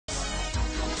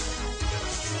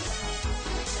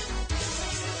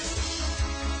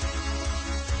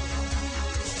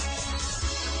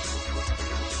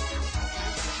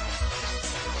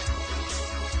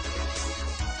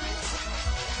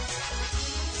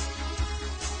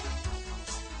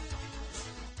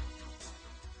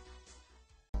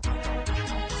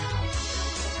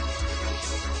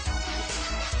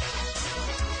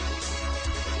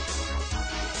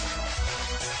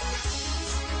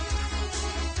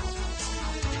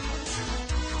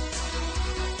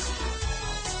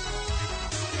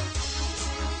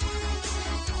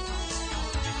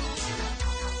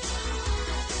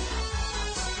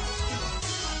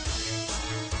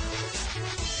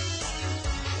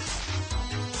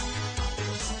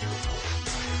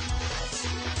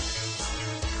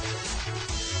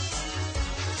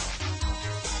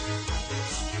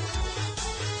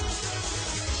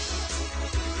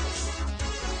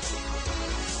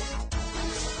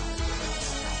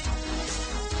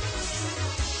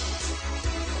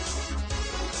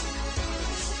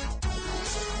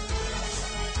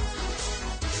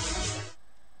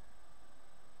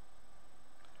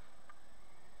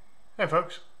Hey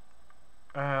folks,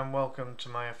 and welcome to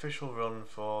my official run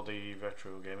for the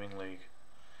Retro Gaming League.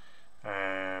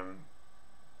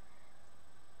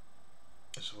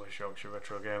 This is Yorkshire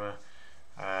Retro Gamer.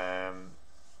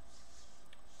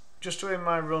 Just doing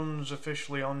my runs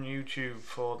officially on YouTube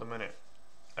for the minute.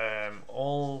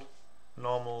 All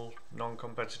normal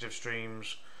non-competitive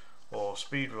streams or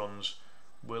speed runs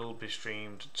will be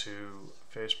streamed to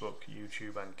Facebook,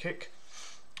 YouTube and Kick.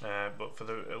 But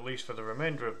at least for the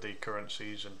remainder of the current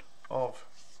season of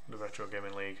the Retro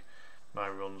Gaming League, my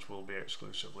runs will be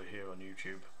exclusively here on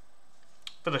YouTube,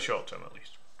 for the short term at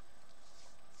least.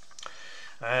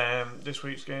 This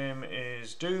week's game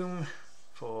is Doom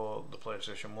for the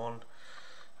PlayStation 1.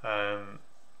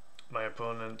 My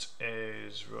opponent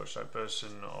is Roach-type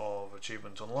person of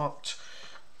Achievement Unlocked,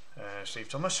 Steve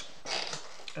Thomas.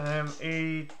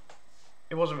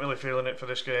 He wasn't really feeling it for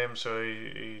this game, so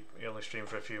he only streamed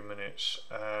for a few minutes.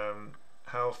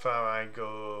 How far I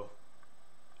go,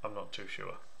 I'm not too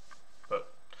sure,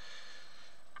 but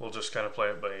we'll just kind of play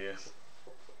it by ear.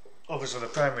 Obviously the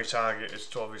primary target is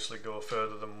to obviously go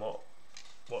further than what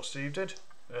Steve did,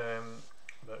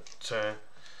 but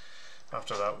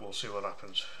after that we'll see what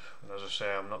happens. And as I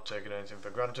say, I'm not taking anything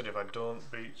for granted. If I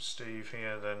don't beat Steve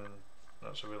here, then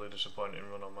that's a really disappointing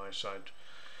run on my side.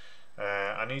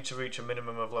 I need to reach a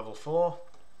minimum of level 4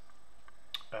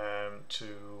 to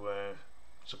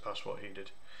surpass what he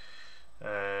did.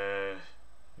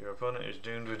 Your opponent is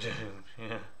doomed with doom.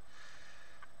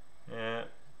 Yeah,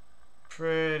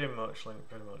 pretty much, Link,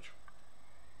 pretty much.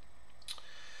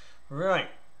 Right,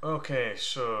 okay,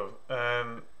 so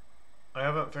I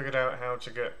haven't figured out how to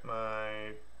get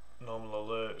my normal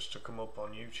alerts to come up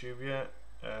on YouTube yet,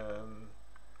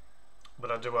 but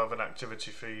I do have an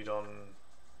activity feed on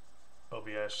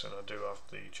OBS, and I do have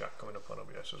the chat coming up on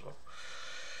OBS as well.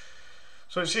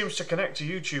 So it seems to connect to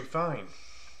YouTube fine,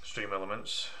 Stream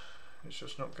Elements. It's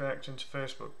just not connecting to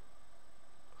Facebook.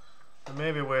 There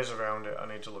may be ways around it, I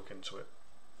need to look into it.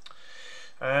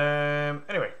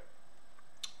 Anyway,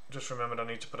 just remembered I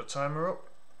need to put a timer up.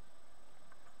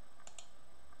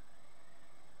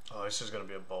 Oh, this is going to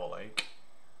be a ball ache,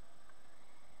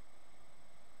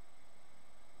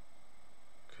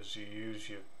 because you use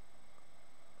your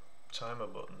timer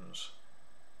buttons.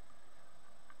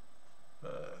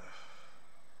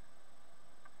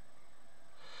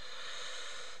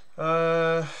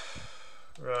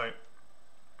 Right.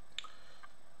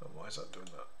 Oh, why is that doing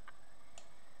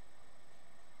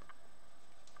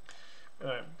that?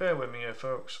 Alright, bear with me here,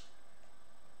 folks.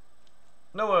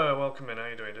 Noah, welcome in. How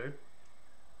you doing, dude?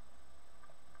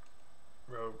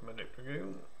 Rogue Medic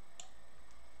Dragoon.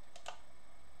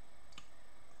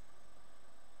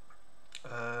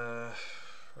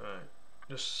 Right,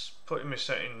 just putting my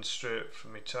settings straight for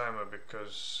my timer,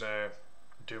 because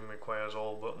Doom requires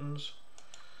all buttons.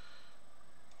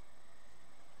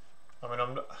 I mean,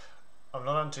 I'm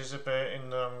not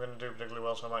anticipating that I'm going to do particularly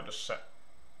well, so I might just set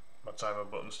my timer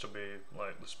buttons to be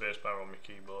like the spacebar on my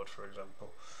keyboard, for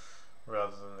example,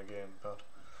 rather than the gamepad.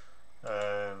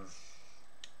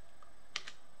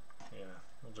 Yeah,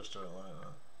 we'll just do it like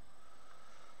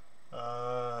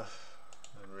that.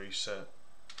 And reset.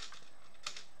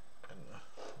 And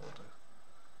we'll do.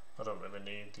 I don't really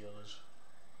need the others.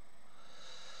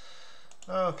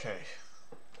 Okay.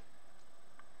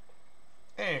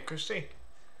 Hey, Christy.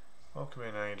 Welcome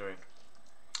in. How you doing?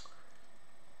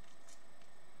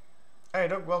 Hey,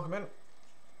 Doug. Welcome in.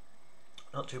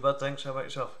 Not too bad, thanks. How about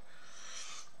yourself?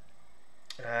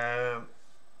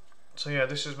 So yeah,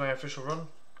 this is my official run.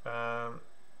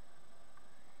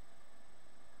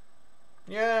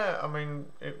 Yeah, I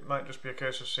mean, it might just be a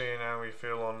case of seeing how we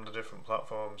feel on the different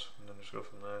platforms, and then just go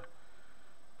from there.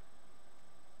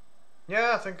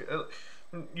 Yeah, I think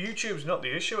YouTube's not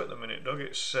the issue at the minute, Doug.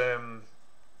 It's trying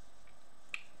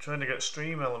to get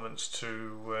Stream Elements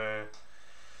to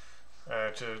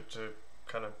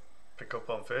kind of pick up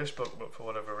on Facebook, but for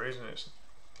whatever reason, it's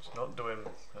not doing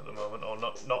at the moment, or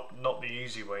not the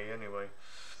easy way anyway.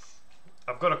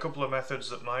 I've got a couple of methods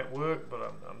that might work, but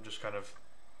I'm just kind of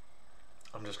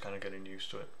getting used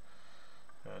to it.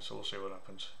 So we'll see what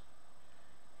happens.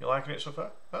 You liking it so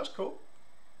far? That's cool.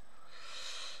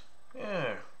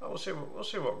 Yeah, we'll see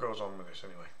what goes on with this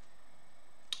anyway.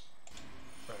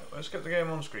 Right, let's get the game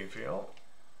on screen for y'all.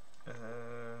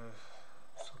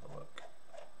 Let's have a look.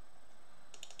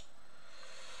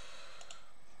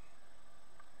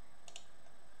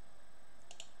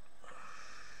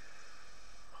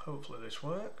 Hopefully this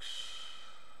works.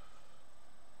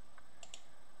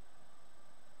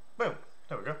 Boom,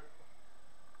 there we go.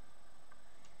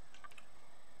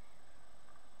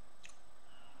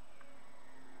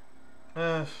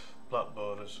 Black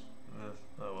borders.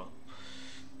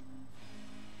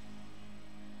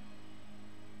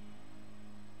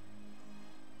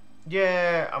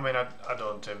 Yeah, I mean, I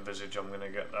don't envisage I'm going to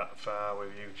get that far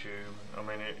with YouTube. I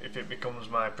mean, if it becomes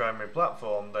my primary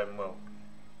platform, then, well,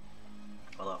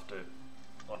 I'll have to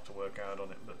work hard on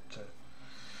it, but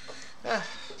yeah,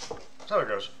 that's how it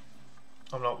goes.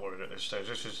 I'm not worried at this stage.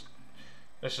 This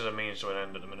is a means to an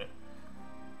end at the minute.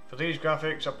 For these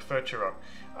graphics, I prefer Turok.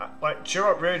 Like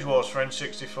Turok Rage Wars for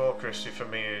N64, Christy, for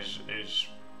me is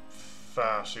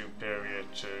far superior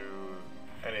to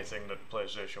anything that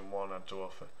PlayStation 1 had to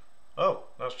offer. Oh,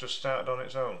 that's just started on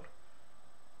its own.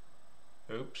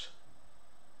 Oops.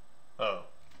 Oh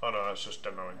no, that's just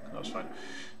demoing. That's fine.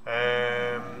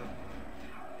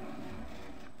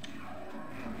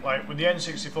 Like with the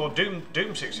N64,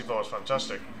 Doom 64 is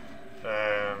fantastic.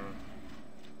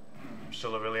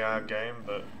 Still a really hard game,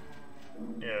 but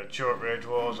yeah, Turok Rage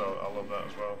Wars, I love that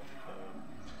as well.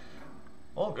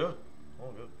 All good,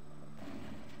 all good.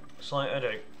 Slight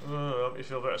headache. Hope you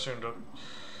feel better soon, Doug.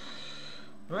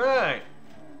 Right.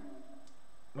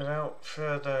 Without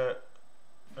further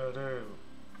ado,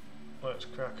 let's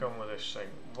crack on with this thing.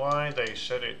 Why they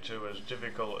set it to as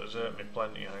difficult as hurt me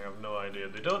plenty, I have no idea.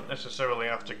 They don't necessarily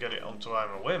have to get it onto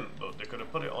I'm a Wimp, but they could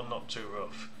have put it on not too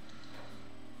rough.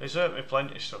 This hurt me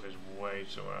plenty stuff is way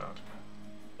too hard.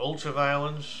 Ultra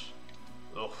violence.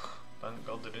 Ugh, thank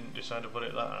God they didn't decide to put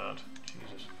it that hard.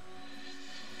 Jesus.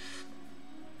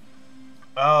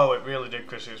 Oh, it really did,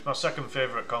 Chris. It's my second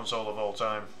favourite console of all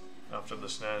time, after the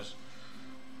SNES.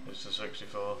 It's the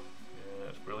 64. Yeah,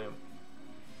 it's brilliant.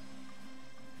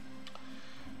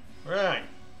 Right.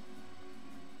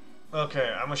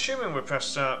 Okay, I'm assuming we press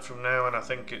start from now, and I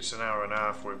think it's an hour and a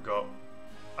half we've got.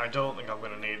 I don't think I'm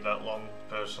going to need that long,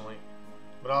 personally.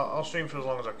 But I'll stream for as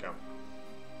long as I can.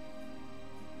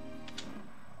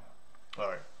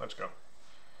 Alright, let's go.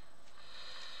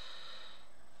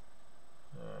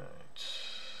 Right.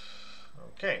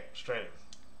 Okay, straight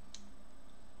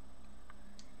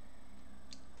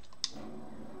in.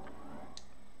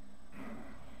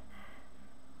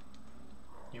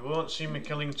 You won't see me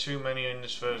killing too many in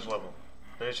this first level.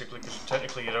 Basically, because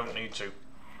technically you don't need to.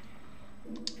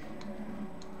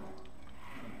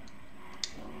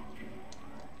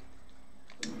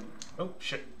 Oh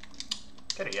shit!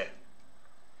 Get it, yeah.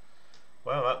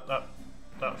 Well,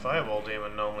 that fireball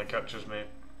demon normally catches me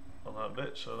on that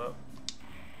bit, so that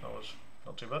was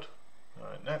not too bad.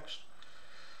 Alright, next.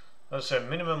 As I said,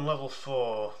 minimum level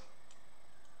 4,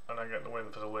 and I get the win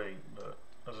for the week. But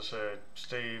as I said,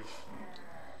 Steve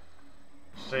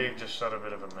just had a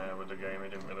bit of a mare with the game. He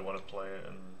didn't really want to play it,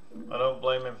 and I don't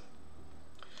blame him.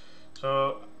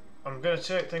 So I'm going to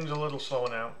take things a little slower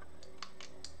now.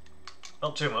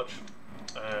 Not too much.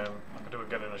 I could do with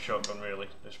getting a shotgun, really.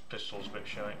 This pistol's a bit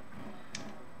shy.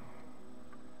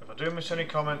 If I do miss any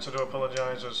comments, I do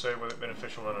apologise. As I say, with it being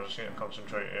official run, I just need to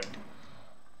concentrate here.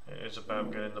 It is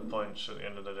about getting the points at the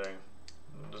end of the day.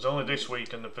 There's only this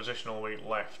week and the positional week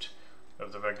left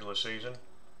of the regular season.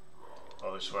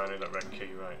 Oh, this is where I need that red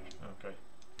key, right. Okay.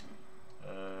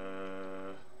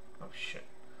 Oh shit.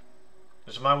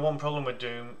 This is my one problem with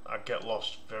Doom. I get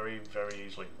lost very, very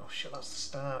easily. Oh shit, that's the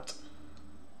start.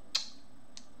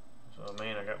 So I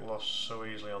mean, I get lost so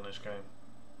easily on this game.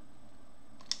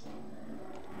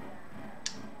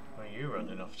 Where are you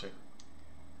running off to?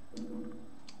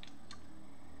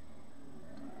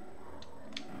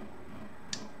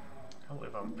 Can't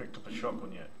believe I haven't picked up a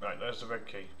shotgun yet. Right, there's the red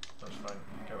key. That's fine.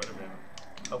 Get rid of him.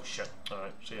 Oh shit.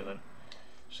 Alright, see you then.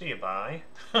 See you, bye.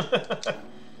 Right,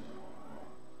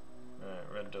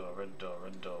 red door, red door,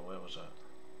 red door. Where was that?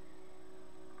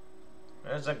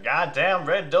 There's a goddamn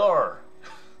red door!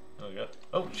 There we go.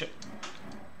 Oh shit.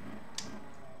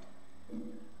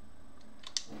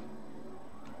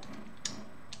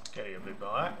 Get here, big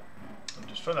boy. And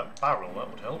just throw that barrel, that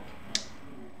would help.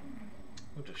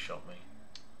 Who just shot me?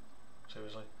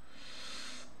 Seriously?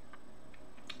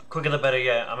 Quicker the better,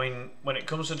 yeah. I mean, when it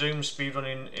comes to Doom,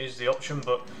 speedrunning is the option,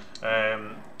 but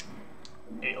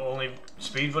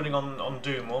speedrunning on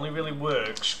Doom only really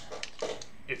works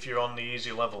if you're on the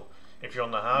easy level. If you're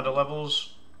on the harder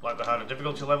levels, like the harder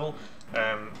difficulty level,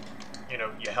 you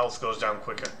know, your health goes down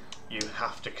quicker. You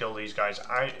have to kill these guys.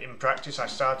 In practice, I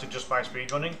started just by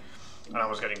speedrunning, and I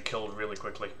was getting killed really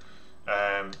quickly.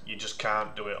 You just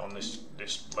can't do it on this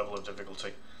level of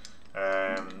difficulty.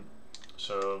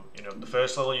 So, you know, the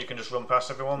first level you can just run past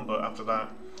everyone, but after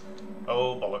that,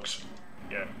 oh bollocks.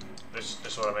 Yeah, this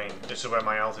is what I mean. This is where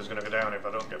my health is going to go down if I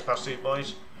don't get past these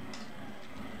boys.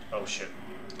 Oh shit,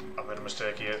 I made a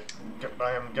mistake here. Get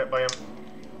by him, get by him.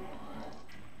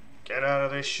 Get out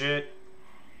of this shit.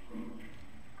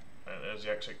 Right, there's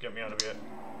the exit, get me out of here.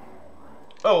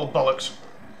 Oh bollocks.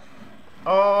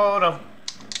 Oh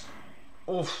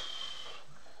no. Oof.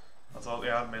 thought they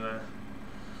had me there.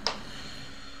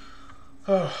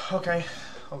 Oh, okay.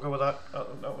 I'll go with that.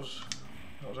 That was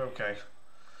okay.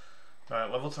 Right,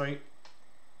 level 3.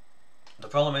 The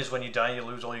problem is when you die you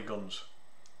lose all your guns.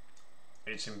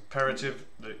 It's imperative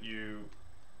that you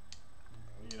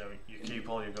keep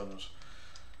all your guns.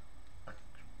 I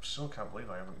still can't believe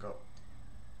I haven't got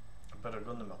a better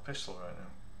gun than my pistol right now.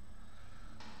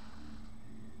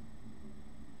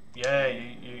 Yeah,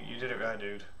 you did it right,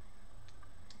 dude.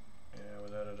 Yeah,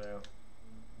 without a doubt.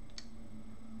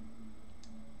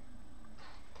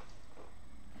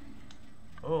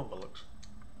 Oh, bollocks.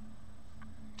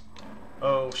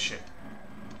 Oh shit.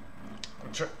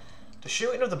 The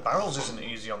shooting of the barrels isn't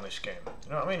easy on this game.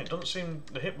 You know what I mean? It doesn't seem...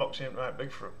 the hitbox ain't right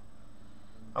big for them.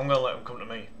 I'm gonna let them come to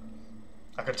me.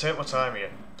 I can take my time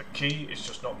here. The key is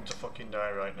just not to fucking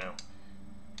die right now.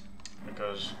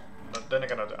 Because... but then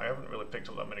again, I haven't really picked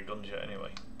up that many guns yet anyway.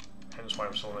 Hence why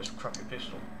I'm selling this crappy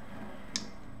pistol.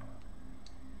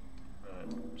 Right,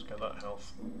 let's get that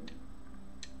health.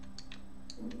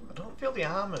 I don't feel the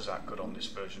armour's that good on this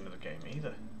version of the game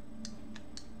either.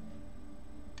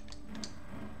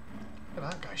 Look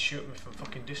at that guy shooting me from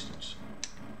fucking distance.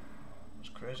 That's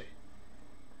crazy.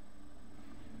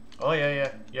 Oh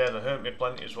yeah, the hurt me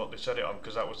plenty is what they set it on,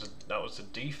 because that was the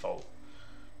default.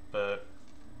 But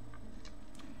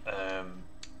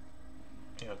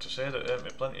you know, to say that hurt me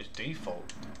plenty is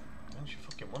default makes you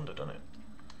fucking wonder, doesn't it?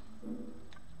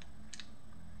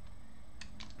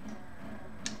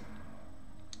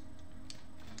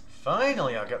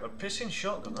 Finally, I get the pissing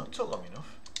shotgun. That took long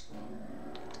enough.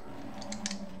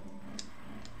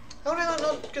 How did I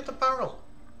not get the barrel?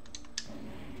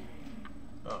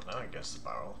 Oh, now I guess the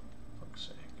barrel. Fuck's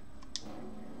sake.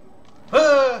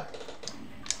 Ah!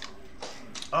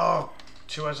 Oh,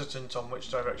 too hesitant on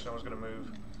which direction I was going to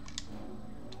move.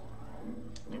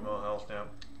 Need more health now.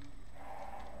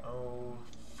 Oh,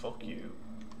 fuck you.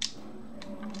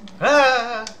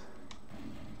 Ah!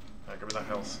 Right, give me that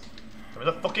health. Give me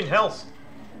the fucking health!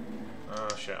 Oh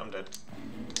shit, I'm dead.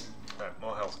 Right,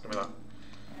 more health, give me that.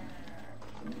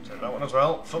 Take that one as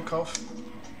well. Fuck off.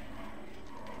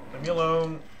 Leave me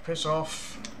alone. Piss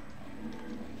off.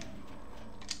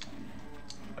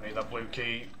 I need that blue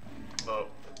key, but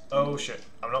oh shit.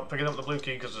 I'm not picking up the blue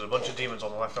key because there's a bunch of demons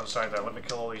on the left hand side there. Let me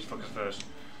kill all these fuckers first.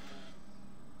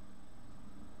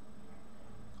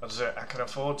 That's it. I can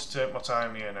afford to take my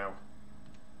time here now.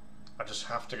 I just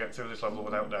have to get through this level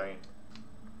without dying.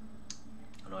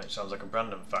 I know it sounds like a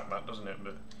random fact, that, doesn't it?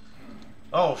 But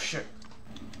oh shit.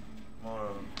 More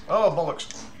of them. Oh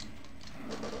bollocks.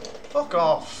 Fuck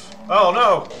off. Oh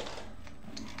no!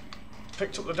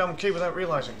 Picked up the damn key without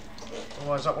realising.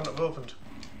 Otherwise that wouldn't have opened.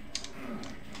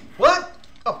 What?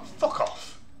 Oh, fuck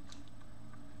off.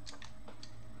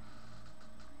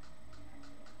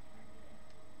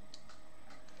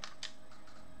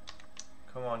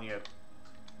 Come on, you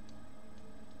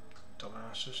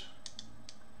dumbasses.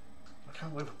 I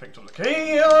can't believe I picked up the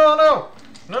key. Oh no!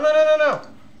 No, no, no, no, no!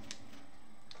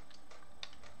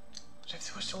 As if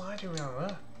they were still hiding around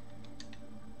there.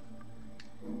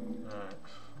 Right.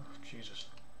 Oh, Jesus.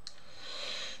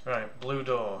 Right, blue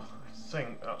door. I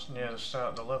think that's near the start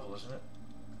of the level, isn't it?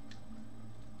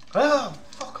 Oh,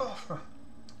 fuck off, man.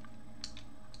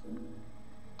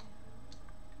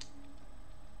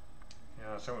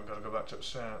 Yeah, I think we've got to go back to the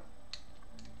start.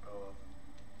 Oh,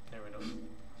 near enough.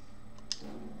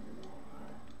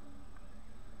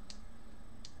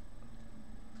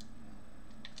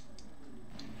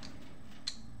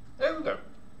 There we go.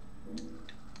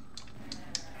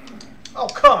 Oh,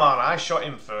 come on, I shot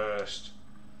him first.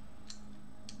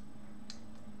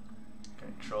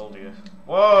 Getting trolled here.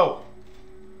 Whoa!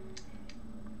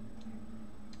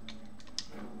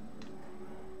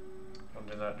 What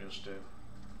did that just do?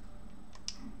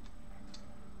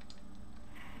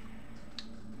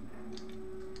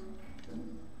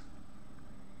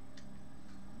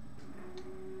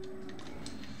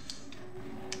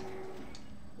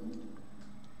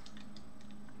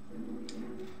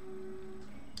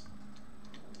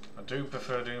 I do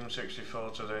prefer Doom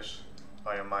 64 to this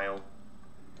by a mile,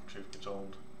 truth be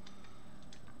told.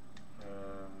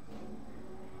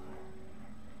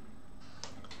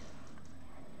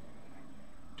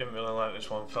 Didn't really like this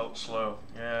one, felt slow,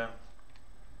 yeah.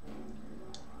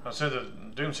 I'd say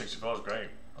that Doom 64 is great.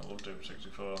 I love Doom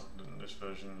 64. This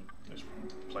version, this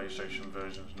PlayStation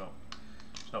version is not,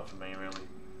 it's not for me really.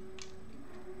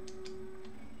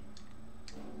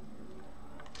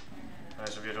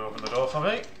 Nice of you to open the door for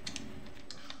me.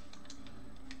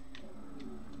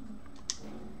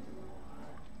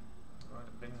 Might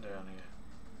have been down here.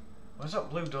 Where's that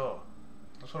blue door?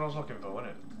 That's what I was looking for,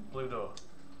 wasn't it? Blue door.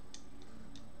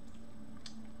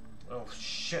 Oh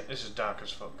shit, this is dark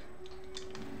as fuck.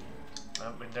 I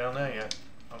haven't been down there yet.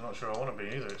 I'm not sure I want to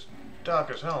be either. It's dark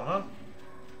as hell, man.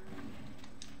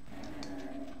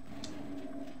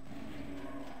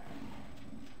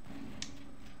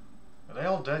 Are they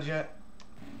all dead yet?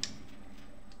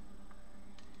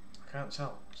 I can't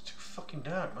tell. It's too fucking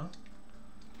dark, man.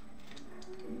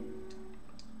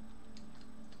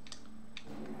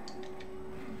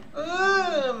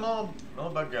 More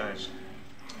bad guys.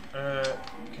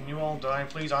 Can you all die,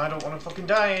 please? I don't want to fucking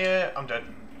die here. I'm dead.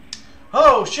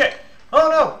 Oh shit! Oh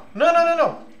no! No no no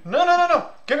no! No no no no!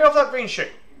 Get me off that green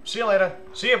shit! See you later.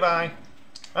 See you, bye.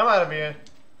 I'm out of here.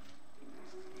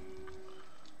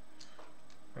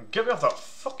 And get me off that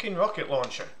fucking rocket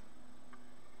launcher.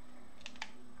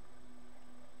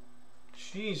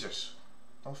 Jesus.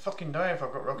 I'll fucking die if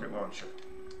I've got rocket launcher.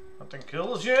 That thing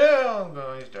kills you. Oh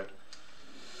god, he's dead.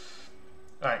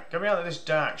 Right, get me out of this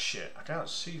dark shit. I can't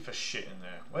see for shit in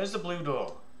there. Where's the blue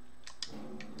door?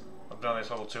 I've done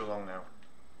this level too long now.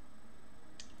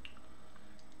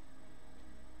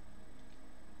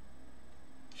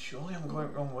 Surely I'm going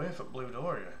the wrong way for blue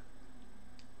door here.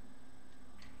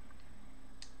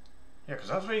 Yeah, because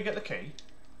that's where you get the key.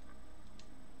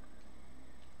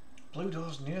 Blue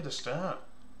door's near the start,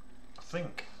 I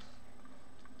think.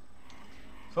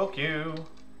 Fuck you.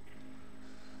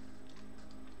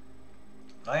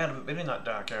 I hadn't been in that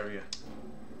dark area,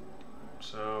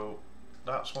 so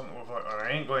that's one of I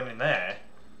ain't going in there.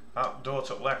 That door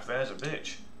to the left, there's a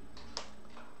bitch.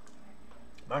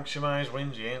 Maximise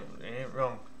wins, you ain't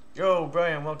wrong. Yo,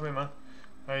 Brian, welcome in, man.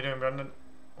 How you doing, Brandon?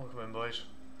 Welcome in, boys.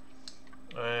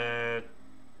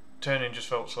 Turning just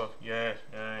felt slow. Yeah,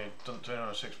 he doesn't turn on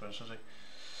a sixpence, does he?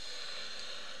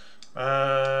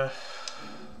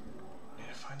 Need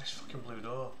to find this fucking blue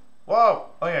door.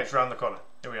 Whoa! Oh yeah, it's round the corner.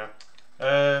 Here we are.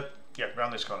 Yeah,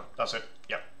 round this corner. That's it.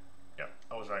 Yep. Yep.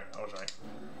 I was right.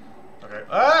 Okay.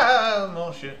 Ah,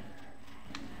 more shit.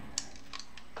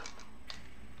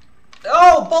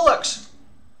 Oh, bollocks!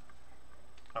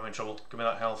 I'm in trouble. Give me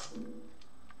that health.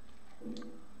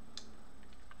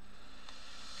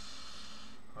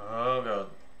 Oh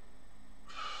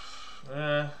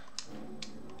god.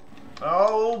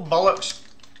 Oh, bollocks!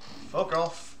 Fuck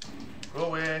off. Go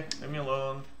away. Leave me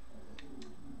alone.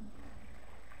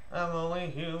 I'm only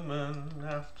human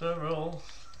after all.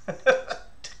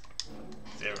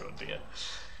 0 dear.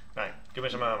 Right, give me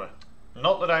some armour.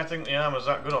 Not that I think the armour's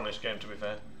that good on this game, to be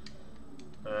fair.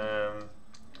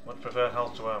 Much prefer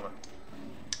health to armour.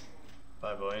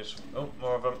 Bye, boys. Oh,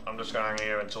 more of them. I'm just going to hang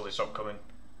here until they stop coming.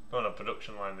 Go on a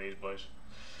production line, these boys.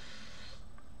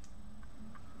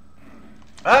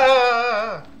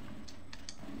 Ah!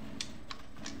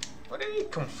 Where did he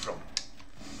come from?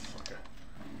 Fucker.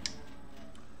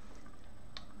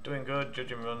 Doing good,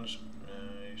 judging runs.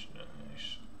 Nice,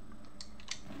 nice.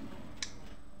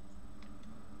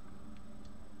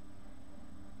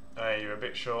 Hey, you're a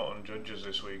bit short on judges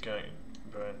this week, aren't you,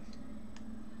 Brian?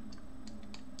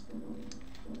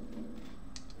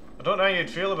 I don't know how you'd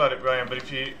feel about it, Brian, but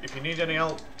if you need any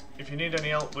help,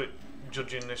 with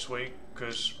judging this week,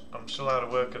 because I'm still out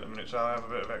of work at the minute, so I have a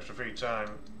bit of extra free time.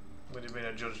 With it being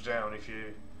a judge down, if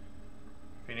you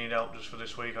need help just for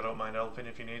this week, I don't mind helping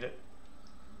if you need it.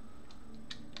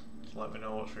 Just let me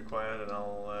know what's required, and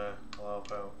I'll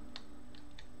help out.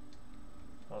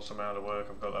 Once I'm out of work,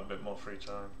 I've got that bit more free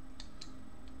time.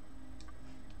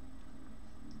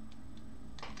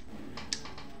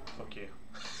 Fuck you.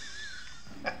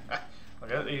 I'll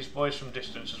get these boys from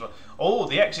distance as well. Oh,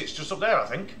 the exit's just up there, I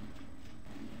think.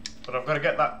 But I've got to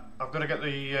get that. I've got to get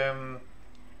the.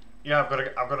 Yeah, I've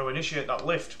got to initiate that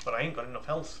lift, but I ain't got enough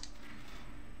health.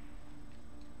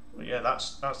 But yeah,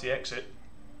 that's the exit,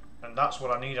 and that's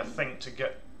what I need, I think, to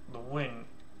get the win.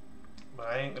 But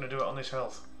I ain't gonna do it on this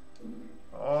health.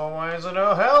 Oh, why is there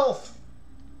no health?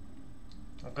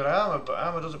 I've got armour, but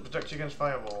armour doesn't protect you against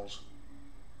fireballs.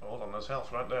 Oh, hold on, there's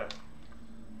health right there.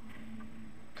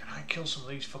 Can I kill some of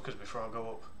these fuckers before I go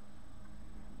up?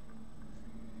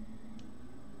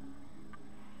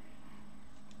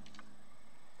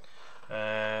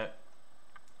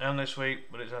 And this week,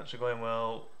 but it's actually going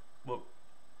well. Look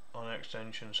on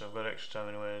extension, so I've got extra time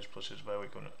anyways. Plus it's by week.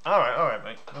 All right,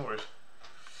 mate. No worries.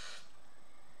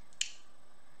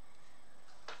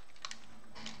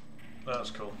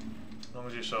 That's cool. As long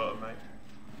as you sort it, mate.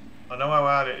 I know how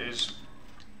hard it is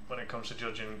when it comes to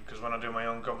judging, because when I do my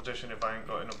own competition, if I ain't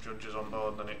got enough judges on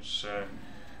board, then it's it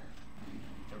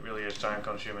really is time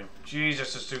consuming.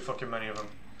 Jesus, there's too fucking many of them.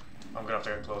 I'm gonna have to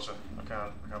get closer. I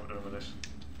can't be doing with this.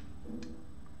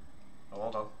 Oh,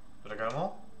 hold on. Did I get them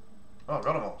all? Oh, I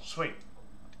got them all. Sweet.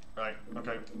 Right,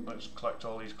 okay. Let's collect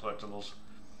all these collectibles.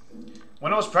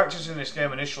 When I was practicing this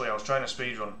game initially, I was trying to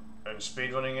speedrun, and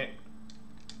speedrunning it,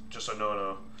 just a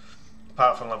no-no.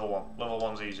 Apart from level 1. Level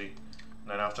 1's easy. And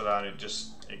then after that, it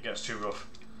gets too rough.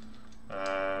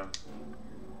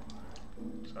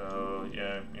 So,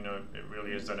 yeah, you know, it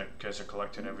really is then a case of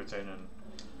collecting everything and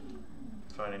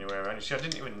finding your way around. You see, I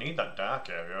didn't even need that dark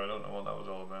area. I don't know what that was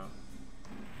all about.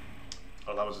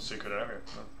 Oh, that was a secret area.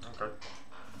 Oh, okay.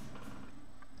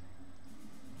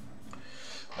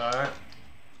 Alright.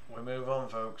 We move on,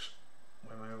 folks.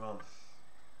 We move on.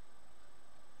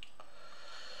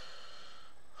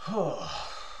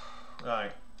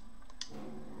 Right.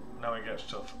 Now it gets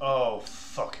tough. Oh,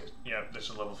 fuck it. Yeah, this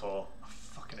is level 4. I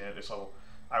fucking hate this level.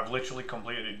 I've literally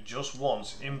completed it just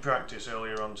once in practice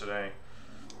earlier on today.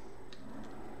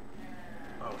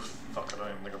 Oh, fuck, I don't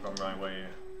even think I've gone the right way here.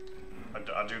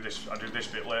 I do this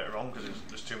bit later on because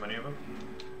there's too many of them.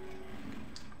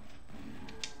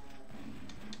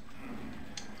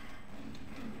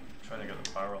 Trying to get the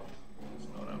barrel. It's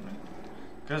not happening.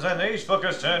 Because then these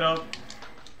fuckers turn up.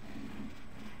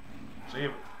 See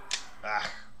you. Ah.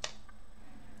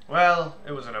 Well,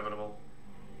 it was inevitable.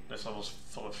 This level's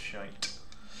full of shite.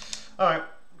 Alright,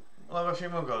 we'll have a few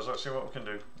more goes. Let's see what we can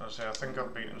do. I think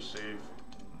I've beaten Steve.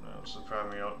 That's the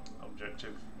primary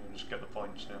objective. Just get the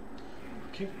points now.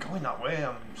 I keep going that way.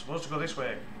 I'm supposed to go this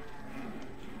way.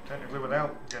 Technically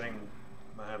without getting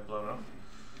my head blown off.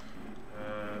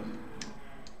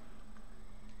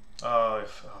 Oh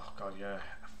god, yeah. I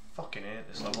fucking hate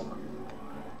this level, man.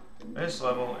 This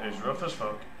level is rough as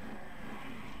fuck.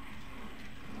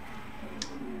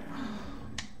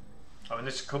 I mean,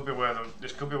 this could be where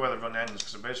the run ends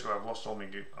because basically I've lost all my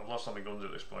guns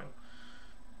at this point.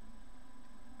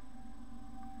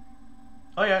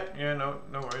 Oh yeah, no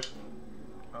worries.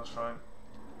 That's fine.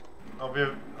 I'll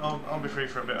be free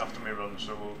for a bit after my run,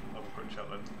 so we'll have a quick chat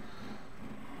then.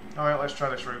 All right, let's try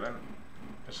this route then.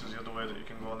 This is the other way that you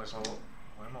can go on this level.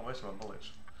 Why am I wasting my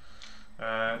bullets?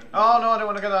 Oh no, I don't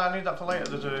want to get that. I need that for later.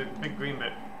 There's a big green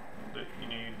bit that you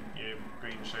need your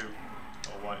green suit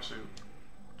or white suit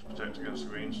to protect against the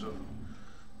green stuff.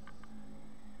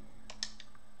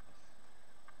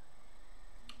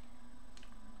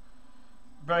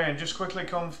 Brian, just quickly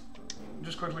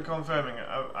confirming.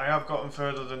 I have gotten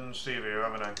further than Steve here,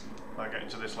 haven't I? By getting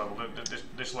to this level.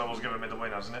 This level's given me the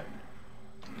win, hasn't it?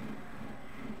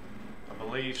 I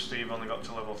believe Steve only got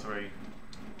to level 3.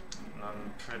 And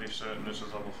I'm pretty certain this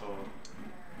is level 4.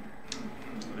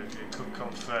 But if you could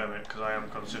confirm it, because I am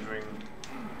considering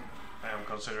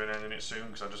ending it soon,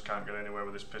 because I just can't get anywhere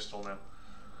with this pistol now.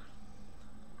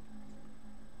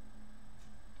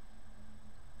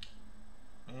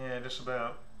 Yeah, just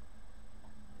about.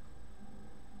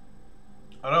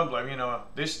 I don't blame you, Noah.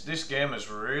 This game has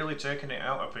really taken it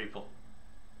out of people.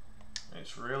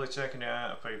 It's really taken it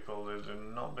out of people. They've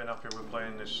not been happy with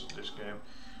playing this game.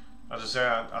 As I say,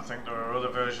 I think there are other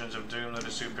versions of Doom that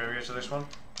are superior to this one,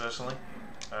 personally.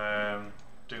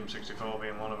 Doom 64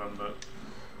 being one of them, but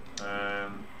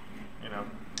you know,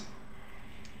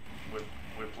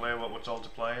 we play what we're told to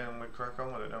play and we crack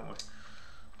on with it, don't we?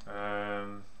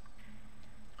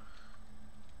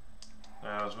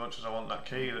 Now, as much as I want that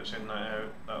key that's in that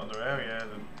other area,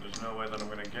 there's no way that I'm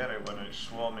going to get it when it's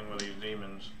swarming with these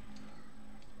demons.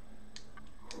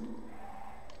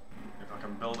 If I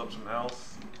can build up some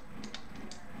health,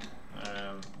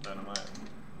 then I might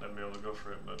then be able to go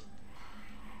for it. But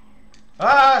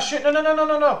ah, shit! No!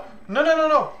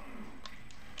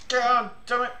 God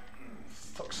damn it!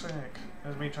 Fuck's sake!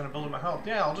 There's me trying to build up my health.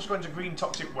 Yeah, I'll just go into green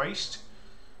toxic waste.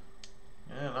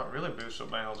 Yeah, that really boosts up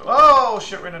my health. Oh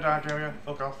shit, we're in a dark area.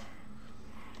 Fuck off.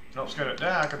 Not scared of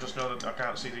dark, I just know that I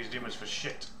can't see these demons for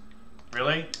shit.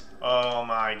 Really? Oh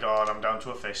my god, I'm down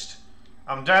to a fist.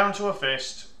 I'm down to a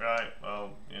fist. Right,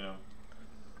 well, you know.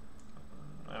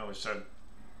 I always said,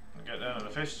 get down to the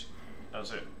fist.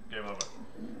 That's it. Game over.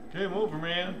 Game over,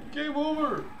 man. Game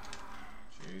over!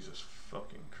 Jesus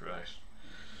fucking Christ.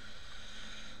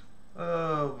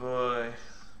 Oh boy.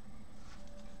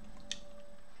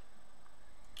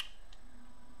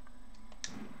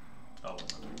 Oh,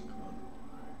 come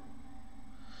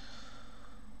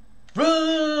on.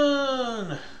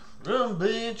 Run! Run,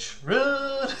 bitch!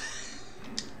 Run!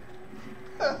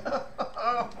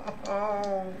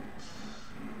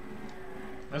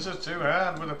 This is too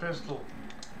hard with a pistol.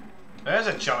 There's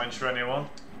a challenge for anyone.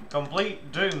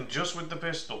 Complete Doom just with the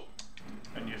pistol.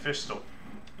 And your fistle.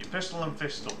 Your pistol and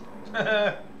fistle.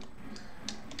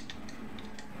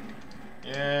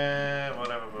 Yeah,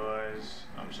 whatever, boys.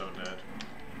 I'm so dead.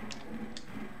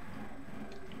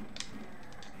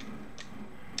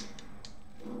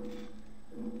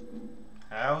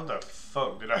 How the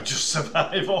fuck did I just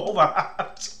survive all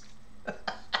that?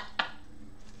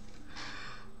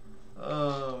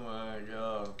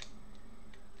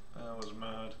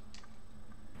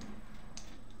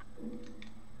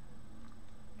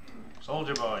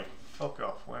 Soldier boy, fuck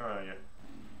off. Where are you?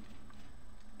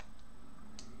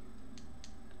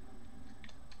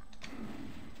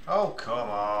 Oh, come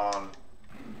on.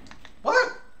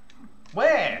 What?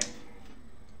 Where?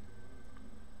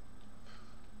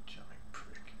 Jamming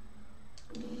prick.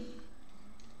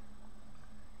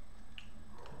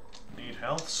 Need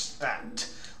health stat.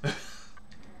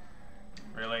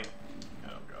 Really?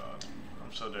 Oh god.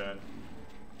 I'm so dead.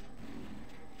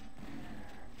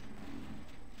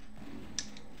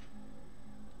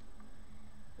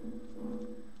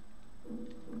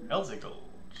 Healthy goals.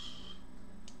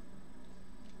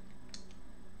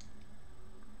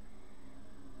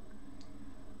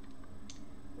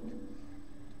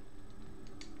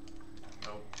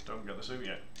 No, don't get the suit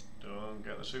yet. Don't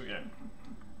get the suit yet.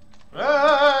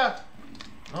 Ah!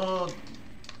 Oh,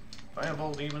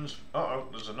 fireball demons. Uh oh,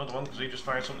 there's another one because he just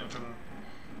fired something from.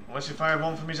 Unless he fired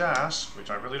one from his ass, which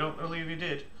I really don't believe he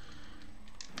did.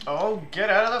 Oh, get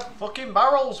out of the fucking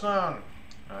barrels, man!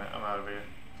 Right, I'm out of here.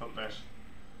 Fuck this.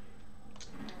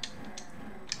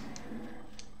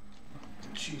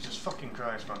 Jesus fucking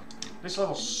Christ, man. This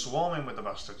level's swarming with the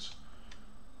bastards.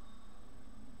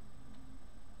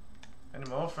 Any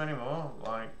more for any more?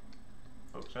 Like,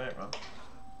 fuck's sake, man.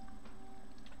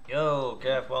 Yo,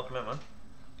 Kev, welcome in,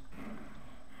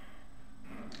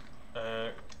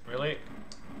 man. Really?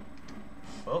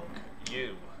 Fuck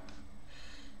you.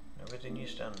 Everything you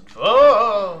stand for.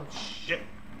 Oh, shit!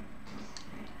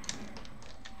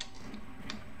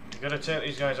 You gotta take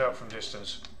these guys out from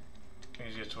distance.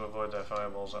 Easier to avoid their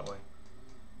fireballs that way.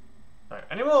 Right,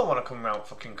 anyone want to come round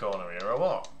fucking corner here or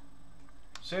what?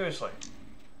 Seriously?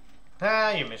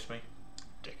 Ah, you missed me.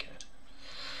 Dickhead.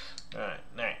 Right,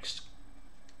 next.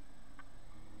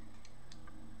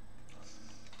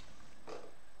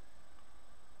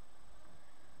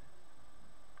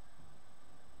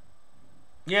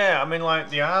 Yeah, I mean, like,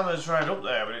 the armour's right up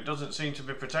there, but it doesn't seem to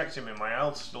be protecting me. My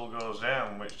health still goes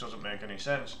down, which doesn't make any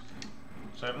sense.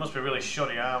 So it must be really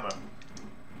shoddy armour.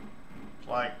 It's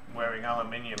like wearing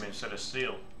aluminium instead of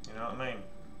steel, you know what I mean?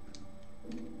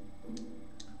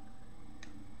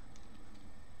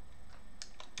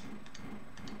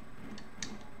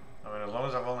 I mean, as long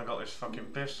as I've only got this fucking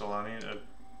pistol, I need to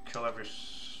kill every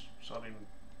sodding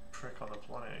prick on the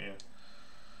planet here.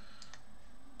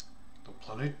 The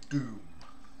planet Doom.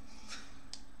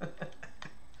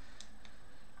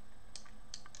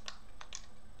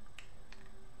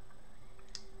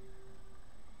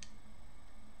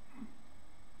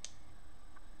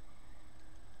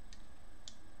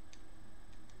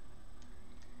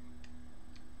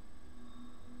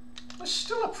 There's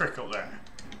still a prick up there.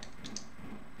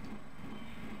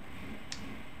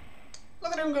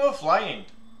 Look at him go flying.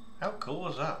 How cool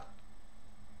was that?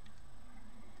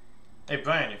 Hey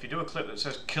Brian, if you do a clip that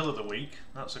says kill of the week,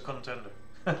 that's a contender.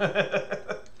 Alright,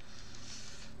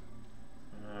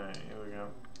 here we go.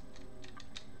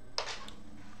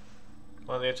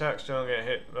 Well, the attacks don't get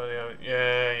hit by the...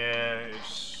 Yeah,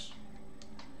 it's...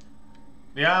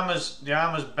 The armor's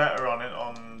better on it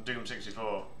on Doom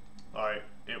 64. Like,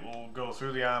 it will go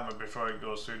through the armor before it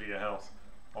goes through to your health.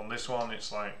 On this one,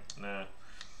 it's like, nah.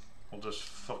 We'll just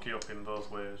fuck you up in both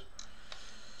ways.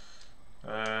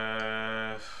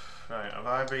 Right, have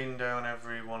I been down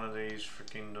every one of these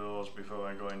freaking doors before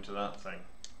I go into that thing?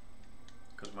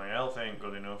 Because my health ain't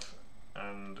good enough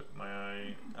and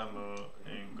my ammo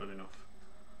ain't good enough.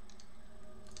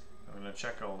 I'm going to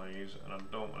check all these and I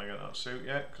don't want to get that suit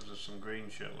yet because there's some green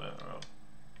shit later on.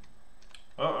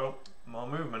 Uh oh, more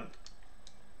movement.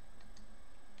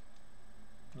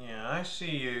 Yeah, I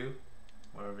see you,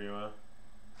 wherever you are.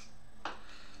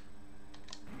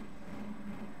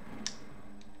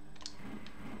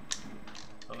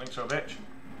 Don't think so, bitch.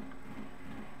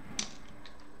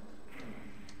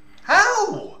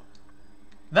 How?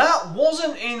 That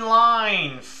wasn't in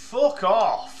line. Fuck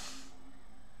off.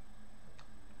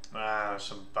 Ah, there's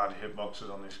some bad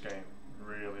hitboxes on this game.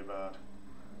 Really bad.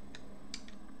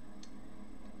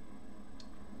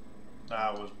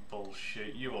 That was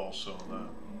bullshit. You all saw that.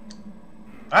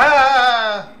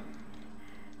 Ah!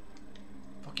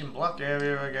 Fucking black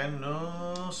area again.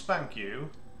 No, spank you.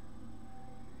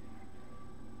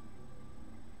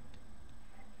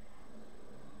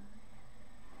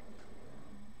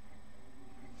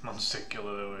 Monster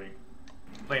Killer of the week.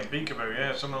 Playing Peekaboo,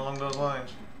 yeah, something along those lines.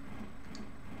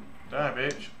 Die,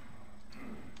 bitch.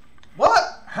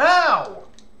 What? How?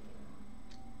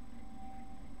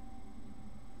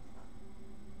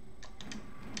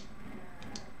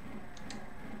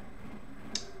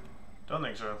 Don't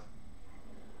think so.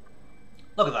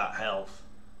 Look at that health.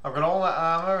 I've got all that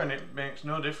armor and it makes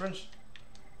no difference.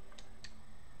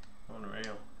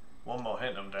 Unreal. One more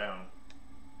hit, I'm down.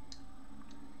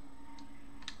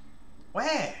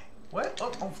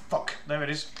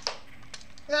 is.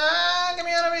 Ah, get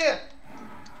me out of here!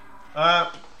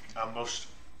 Ambushed.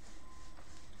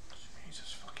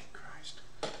 Jesus fucking Christ.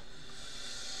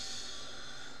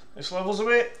 This level's a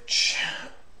bitch.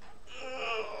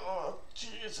 Oh,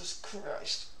 Jesus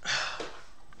Christ.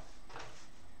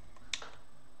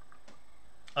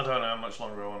 I don't know how much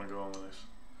longer I want to go on with this.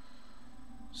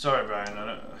 Sorry, Brian,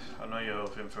 I know you're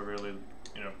hoping for really,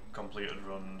 you know, completed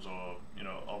runs or, you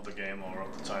know, of the game or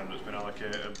of the time that's been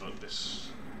allocated, but this,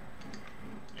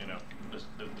 you know,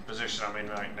 the position I'm in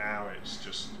right now, it's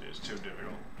too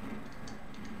difficult.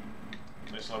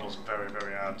 This level's very,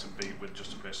 very hard to beat with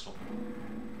just a pistol.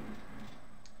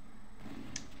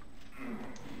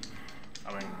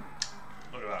 I mean,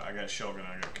 look at that, I get shotgun,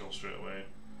 I get killed straight away.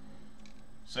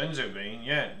 Senzu bean,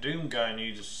 yeah, Doom guy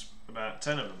needs about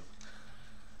 10 of them.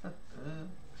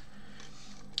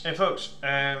 Hey folks,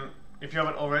 if you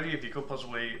haven't already, if you could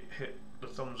possibly hit the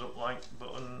thumbs up like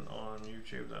button on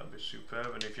YouTube, that would be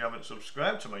superb. And if you haven't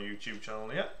subscribed to my YouTube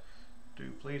channel yet, do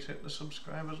please hit the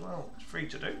subscribe as well. It's free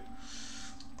to do,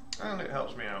 and it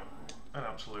helps me out an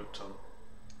absolute ton.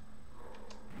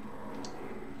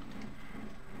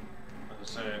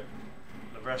 As I say,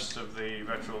 the rest of the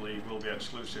Retro League will be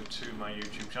exclusive to my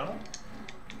YouTube channel,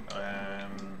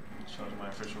 as far as my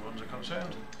official runs are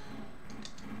concerned.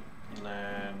 And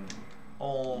then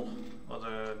all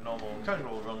other normal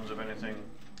casual runs of anything,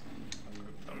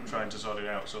 I'm trying to sort it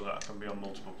out so that I can be on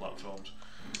multiple platforms.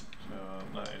 So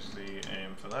that is the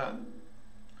aim for that.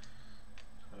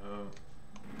 So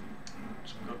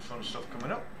some good fun stuff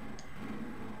coming up.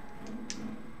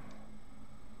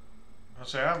 I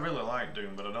say I really like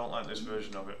Doom, but I don't like this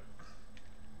version of it.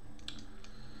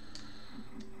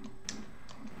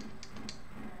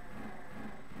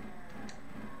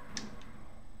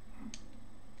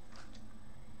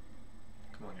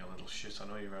 Come on, you little shit, I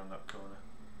know you're around that corner.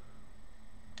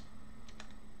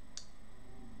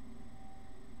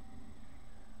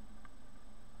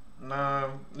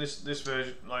 No, this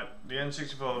version, like the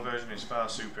N64 version, is far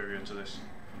superior to this.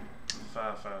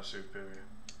 Far, far superior.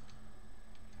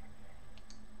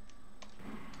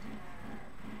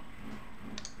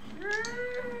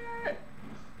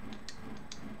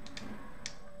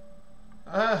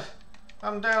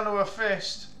 I'm down to a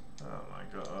fist. Oh my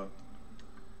god.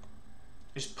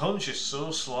 His punch is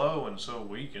so slow and so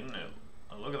weak, isn't it?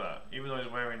 Oh, look at that. Even though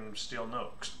he's wearing steel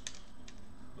knucks.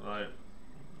 Like,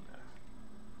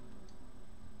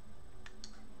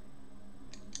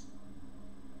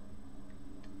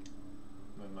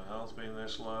 with my health being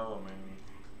this low, I mean,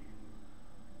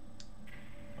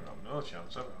 I got no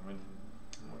chance ever. I mean,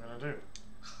 what am I gonna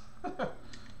do?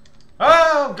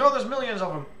 Oh god, there's millions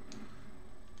of them!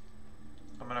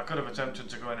 I mean, I could have attempted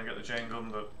to go in and get the chain gun,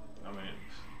 but I mean,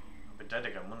 I'd be dead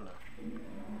again, wouldn't I?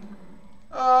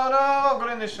 Oh no, I've got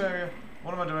in this area.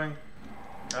 What am I doing?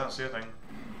 Can't see a thing.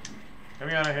 Get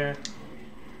me out of here.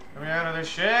 Get me out of this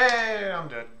shit. I'm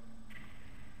dead.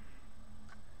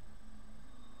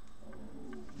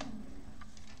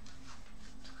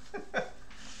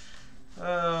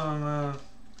 Oh man.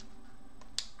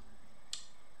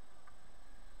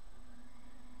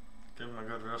 Give him a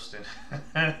good roasting.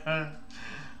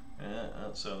 Yeah,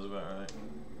 that sounds about right.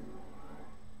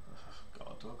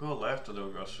 God, do I go left or do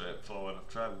I go straight forward? I've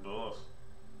tried both.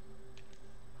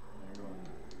 I'm going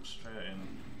straight in.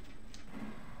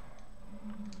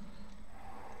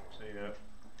 See ya.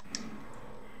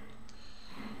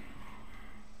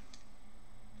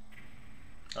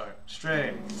 Alright, straight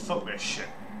in. Fuck this shit.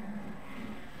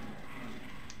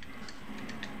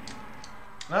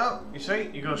 No, you see,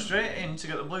 you go straight in to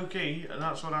get the blue key, and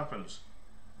that's what happens.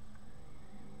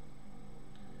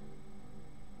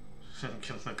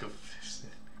 Can look up this.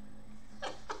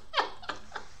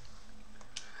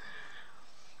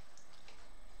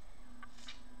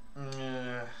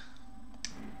 Yeah.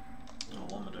 Oh,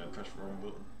 what am I doing? Press the wrong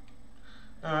button.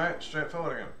 Alright, straight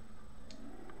forward again.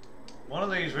 One of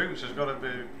these routes has got to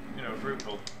be, you know,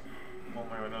 fruitful, one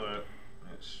way or another.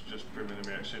 It's just proving to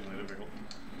be extremely difficult.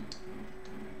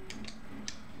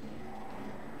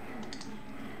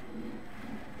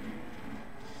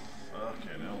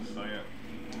 Fucking hellfire.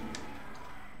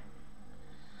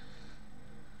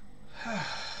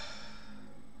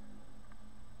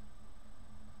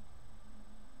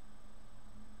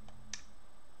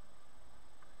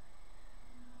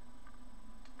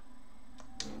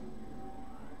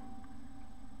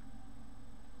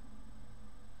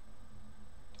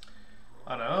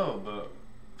 I know, but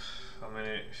I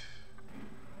mean,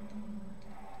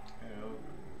 you know,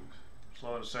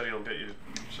 slow and steady will get you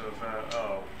so far.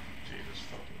 Oh, Jesus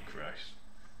fucking Christ.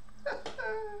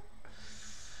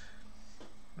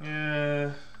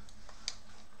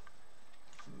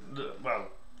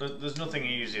 there's nothing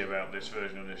easy about this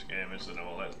version of this game, is there?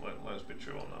 No, let's be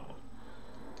true on that one.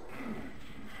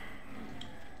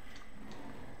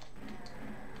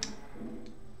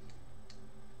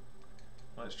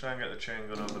 Let's try and get the chain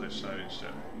gun over this side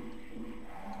instead.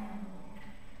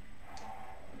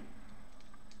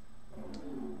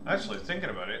 Actually, thinking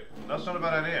about it, that's not a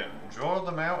bad idea. Draw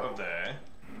them out of there.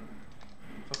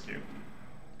 Fuck you.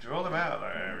 Draw them out of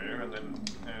that area and then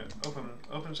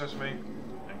open sesame.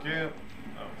 Thank you.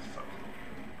 Oh fuck.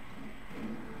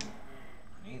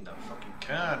 I need that fucking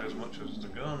card as much as the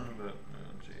gun, but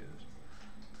oh Jesus.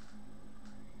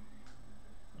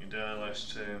 You die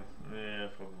less too. Yeah,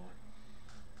 probably.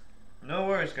 No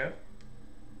worries, Gav.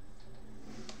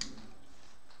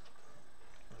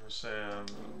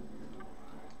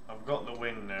 I've got the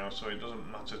win now, so it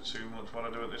doesn't matter too much what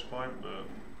I do at this point, but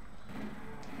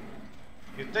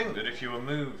you'd think that if you were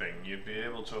moving, you'd be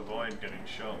able to avoid getting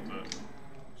shot, but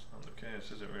it's not the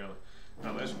case, is it really?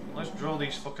 Now let's draw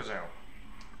these fuckers out.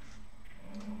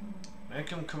 Make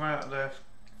them come out of their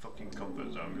fucking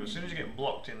comfort zone, because as soon as you get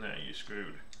blocked in there, you're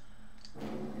screwed.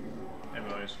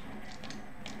 Anyways.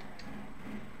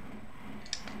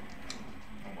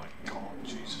 Oh my god,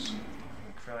 Jesus.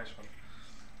 Christ, man.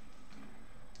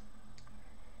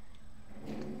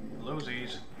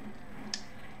 Losies.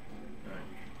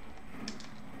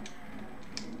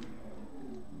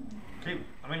 Right.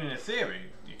 I mean, in theory,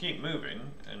 you keep moving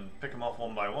and pick them off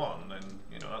one by one, then,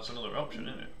 you know, that's another option,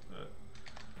 isn't it? But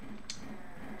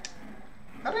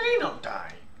how did he not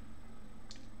die?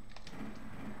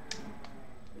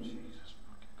 Jesus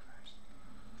fucking Christ.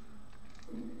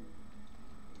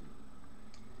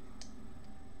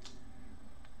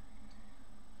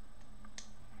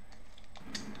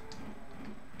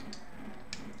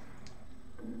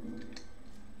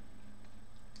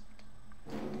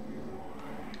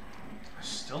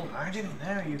 Still hiding in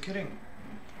there, are you kidding?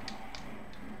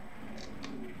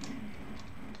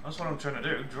 That's what I'm trying to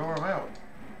do, draw them out.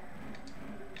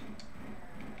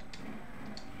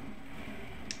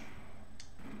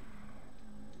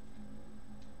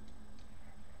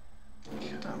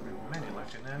 Can't be many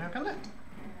left in there now, can there?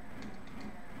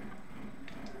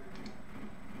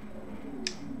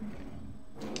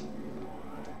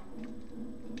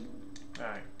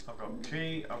 Right, I've got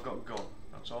key, I've got gun.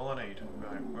 That's all I need.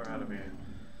 Right, we're out of here.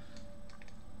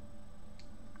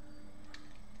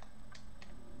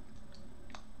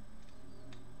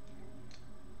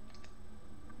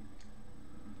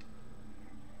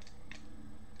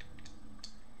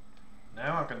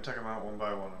 Now I can take them out one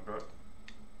by one. I've got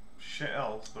shit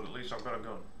health, but at least I've got a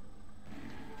gun.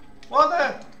 What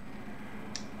the?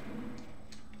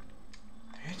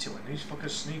 I hate it when these fuckers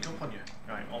sneak up on you.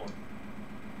 Right, hold on.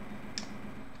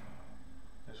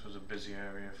 This was a busy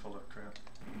area full of crap.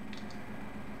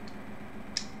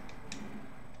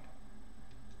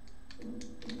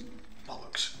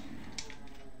 Bollocks.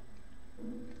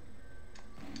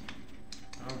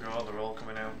 Oh god, they're all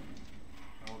coming out.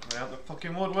 They're all coming out the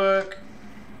fucking woodwork.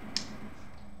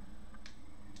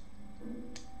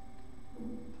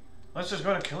 Let's just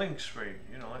go on a killing spree,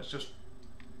 you know, let's just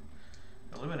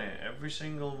eliminate every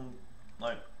single,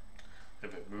 like,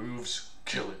 if it moves,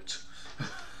 kill it.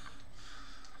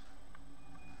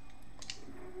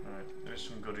 Alright, there's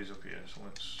some goodies up here, so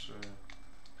let's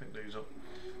pick these up.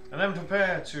 And then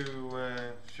prepare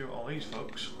to shoot all these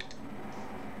folks.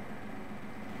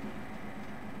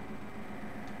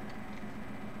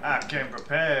 I came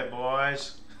prepared,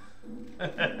 boys.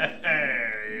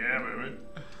 Yeah, baby.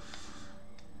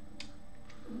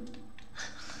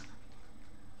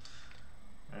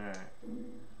 Alright.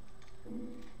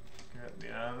 Get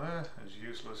the armour, as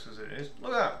useless as it is.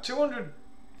 Look at that, 200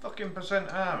 fucking %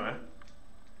 armour.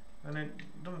 And it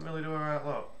doesn't really do a right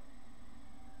lot.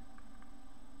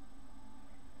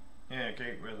 Yeah,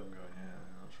 keep rhythm going, yeah,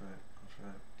 that's right, that's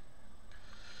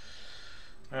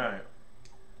right. Alright.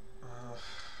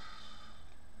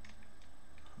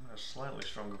 I'm in a slightly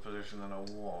stronger position than I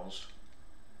was.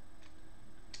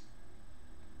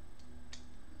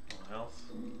 Full health.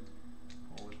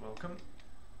 Always welcome.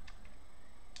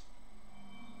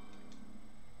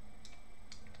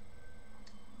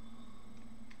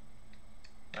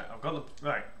 Right, I've got the...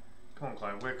 Right, come on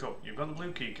Clive, wake up. You've got the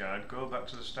blue key card, go back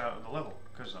to the start of the level,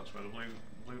 because that's where the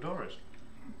blue door is.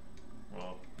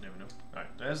 Well, never know. Right,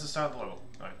 there's the start of the level.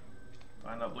 Right,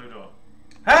 find that blue door.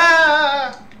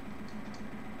 Ah!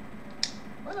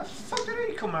 Where the fuck did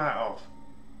he come out of?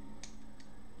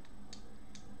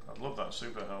 I'd love that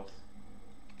super health.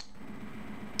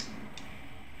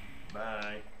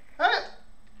 Bye. Ah!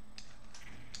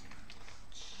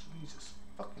 Jesus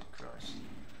fucking Christ.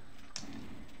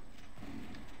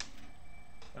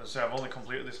 There's say, I've only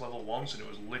completed this level once, and it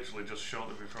was literally just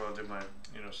shortly before I did my,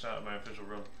 started my official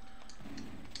run.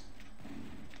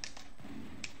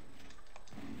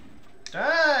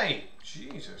 Die!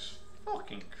 Jesus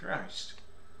fucking Christ.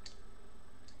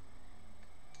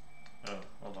 Oh,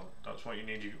 hold on. That's what you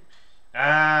need.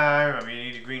 I remember, you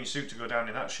need a green suit to go down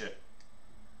in that shit.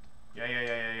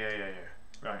 Yeah.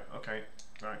 Right, okay.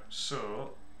 Right,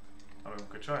 so... I mean, we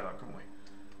could try that, couldn't we?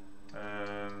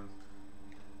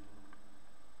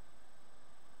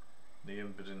 The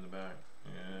imp is in the back.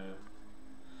 Yeah.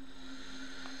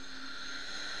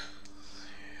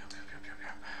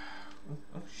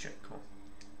 Oh shit, come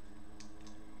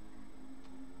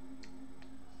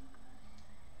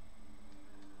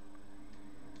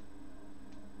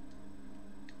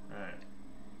on. Right.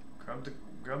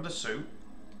 Grab the suit.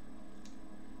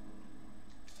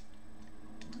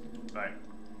 Right.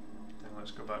 Then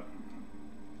let's go back.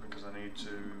 Because I need to...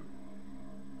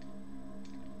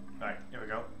 Right, here we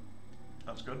go.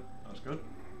 That's good, that's good.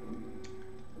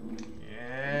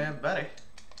 Yeah, buddy.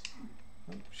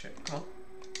 Oh shit, come on.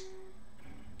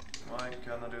 Why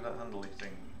can't I do that handly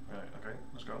thing? Right, okay,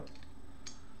 let's go.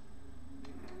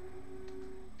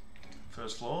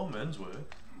 First floor, menswear.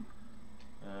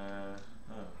 Oh,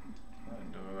 I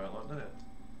didn't do it right lot, did it?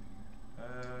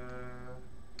 Oh.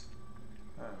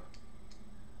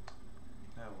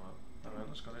 Now what? Alright,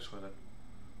 let's go this way then.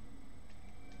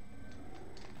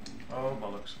 Oh,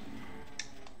 bollocks.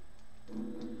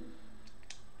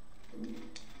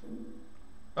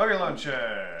 Rocket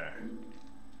launcher!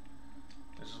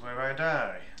 This is where I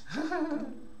die.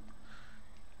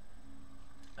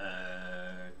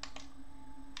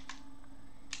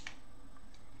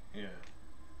 Yeah.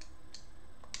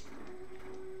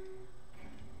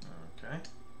 Okay.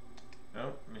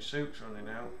 Nope, my suit's running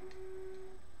out.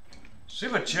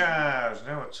 Supercharged!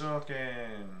 Now we're talking!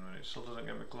 But it still doesn't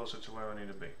get me closer to where I need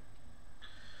to be.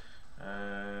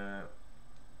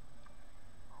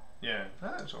 Yeah,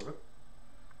 that's all good.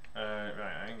 Right,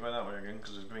 I ain't going that way again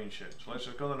because there's green shit. So let's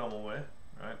just go the normal way.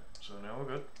 Right, so now we're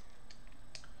good.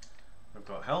 We've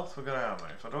got health, we've got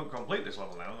armor. If I don't complete this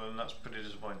level now, then that's pretty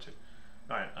disappointing.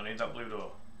 Right, I need that blue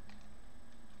door.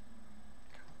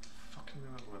 I can't fucking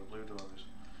remember where the blue door is.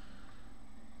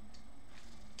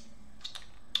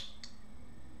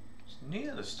 It's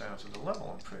near the start of the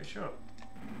level, I'm pretty sure.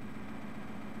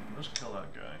 Let's kill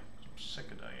that guy. I'm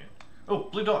sick of dying. Oh,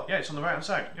 blue door! Yeah, it's on the right hand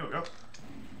side. Here we go.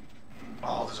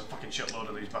 Oh, there's a fucking shitload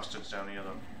of these bastards down here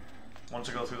though. Once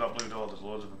I go through that blue door, there's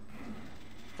loads of them.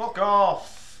 Fuck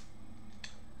off!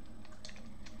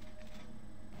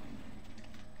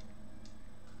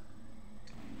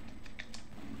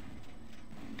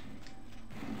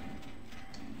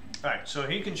 Right, so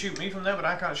he can shoot me from there, but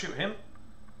I can't shoot him?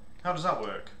 How does that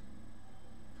work?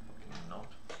 Fucking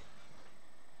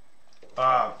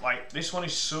not. Like, this one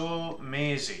is so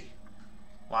mazy.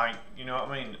 Like, you know what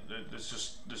I mean?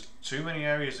 There's too many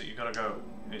areas that you gotta go.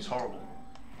 It's horrible.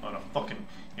 Oh no, fucking...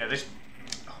 Yeah, this...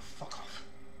 Oh, fuck off.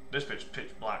 This bit's pitch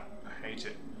black. I hate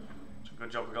it. It's a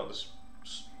good job we got this...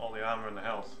 all the armor and the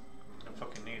health. I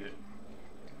fucking need it.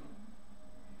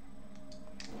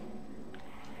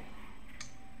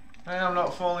 I'm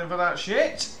not falling for that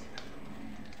shit!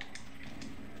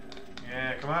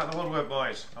 Yeah, come out of the woodwork,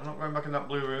 boys. I'm not going back in that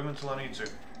blue room until I need to.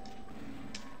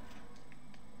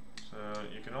 So,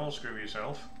 you can all screw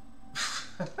yourself.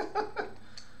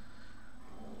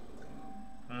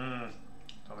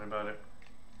 Tell me about it.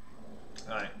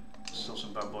 Right, still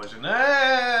some bad boys in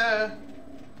there!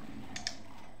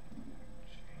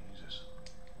 Jesus.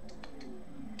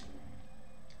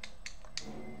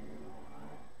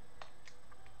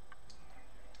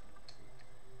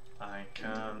 I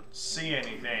can't see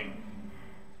anything.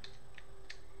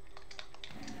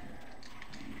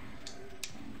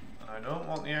 I don't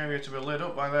want the area to be lit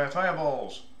up by their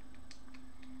fireballs.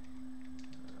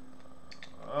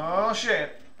 Oh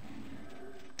shit!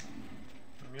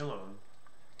 Leave me alone.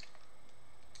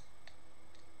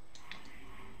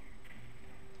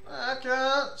 I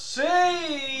can't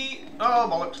see! Oh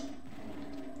bollocks!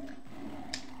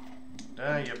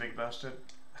 Die, you big bastard.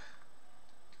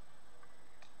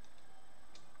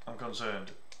 I'm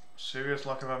concerned. Serious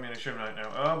lack of ammunition right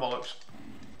now. Oh bollocks.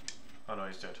 Oh no,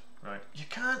 he's dead. Right. You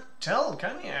can't tell,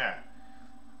 can you?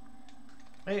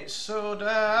 It's so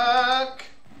dark.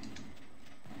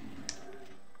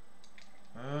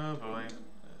 Oh boy.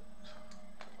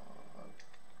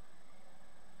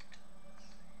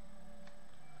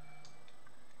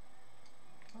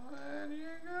 Where do you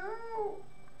go?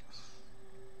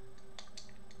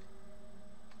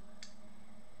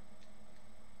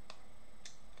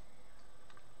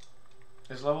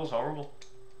 This level's horrible.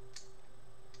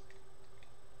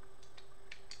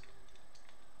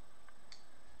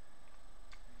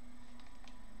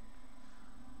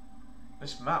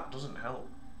 This map doesn't help.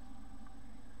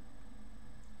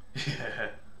 Yeah.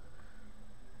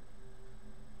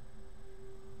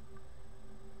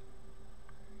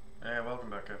 Yeah, welcome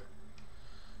back, Kev.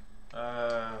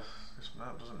 This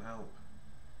map doesn't help.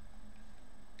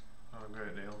 Not a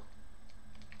great deal.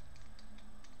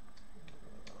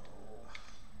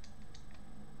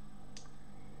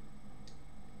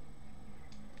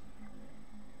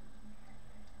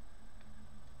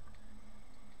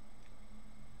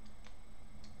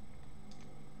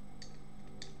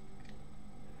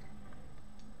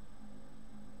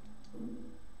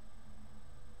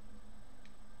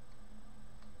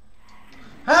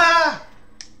 Ah!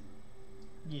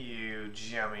 You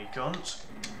jammy cunt.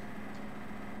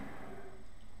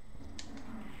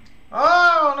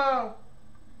 Oh no!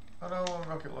 I don't want a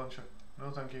rocket launcher. No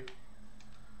thank you.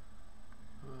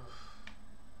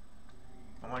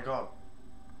 Oh my god.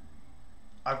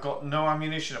 I've got no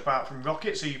ammunition apart from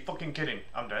rockets. Are you fucking kidding?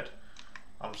 I'm dead.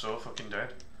 I'm so fucking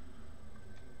dead.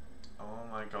 Oh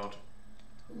my god.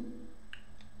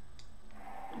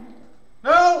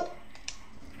 No!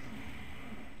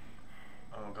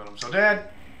 Oh god, I'm so dead.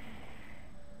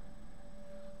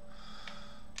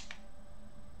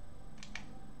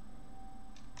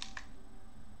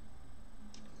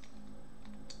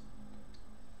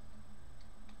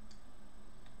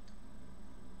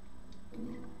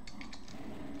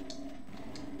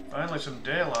 Finally some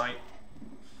daylight.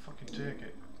 Fucking take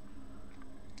it.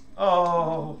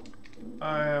 Oh,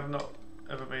 I have not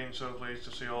ever been so pleased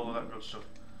to see all of that good stuff.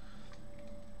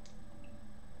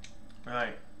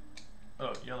 Right.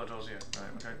 Oh, yellow doors here.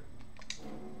 Right, okay.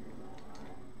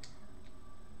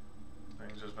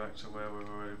 Brings us back to where we've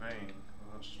already been.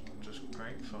 Well, that's just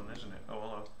great fun, isn't it? Oh,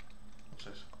 hello. What's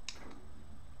this?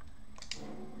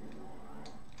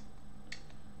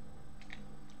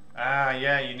 Ah,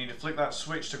 yeah, you need to flick that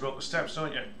switch to go up the steps,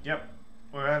 don't you? Yep.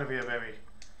 We're out of here, baby.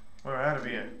 We're out of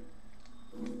here.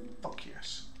 Fuck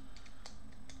yes.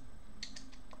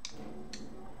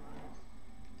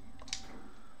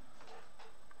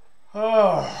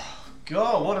 Oh,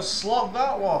 God, what a slog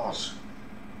that was.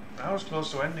 I was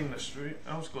close to ending the stream.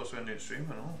 I was close to ending the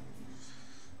stream and all.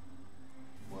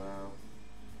 Wow.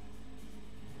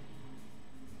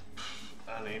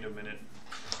 I need a minute.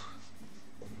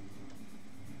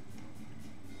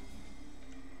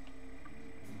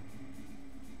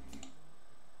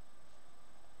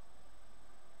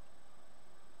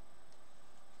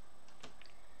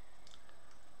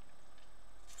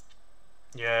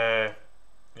 Yeah.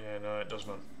 Yeah, no, it does,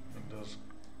 man. It does.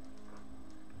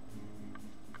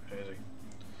 Crazy.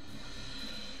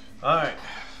 Alright.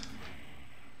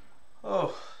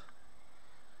 Oh.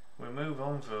 We move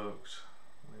on, folks.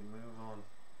 We move on.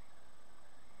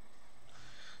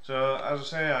 So, as I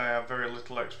say, I have very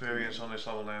little experience on this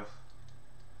level now.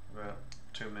 About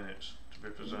 2 minutes, to be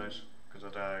precise, because I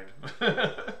died.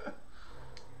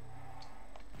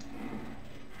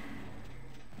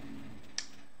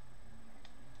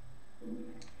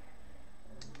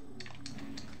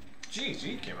 Jeez,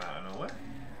 he came out of nowhere.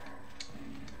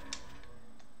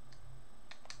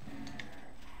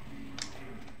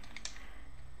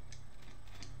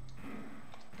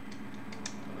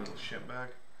 A little shitbag.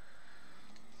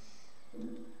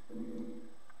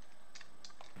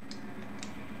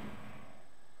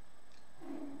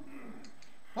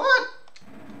 What?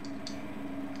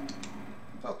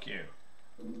 Fuck you.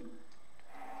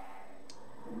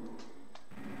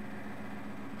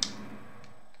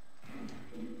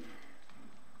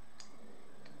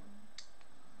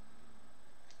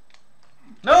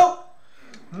 No!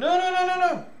 No, no, no, no,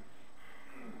 no!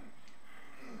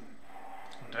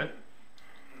 I'm dead.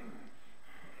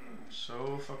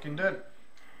 So fucking dead.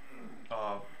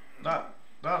 Oh,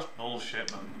 that's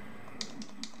bullshit, man.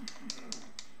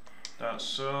 That's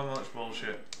so much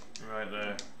bullshit right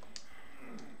there.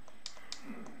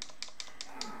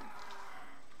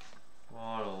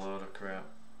 What a load of crap.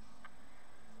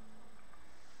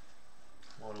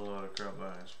 What a load of crap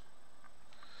that is.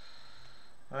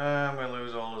 And we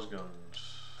lose all his guns.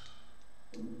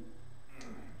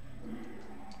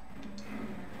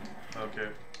 Okay.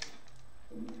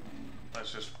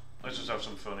 Let's just have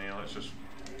some fun here. Let's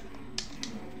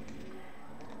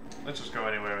just go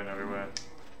anywhere and everywhere.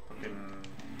 Fucking,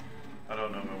 I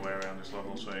don't know my way around this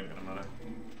level, so it ain't gonna matter.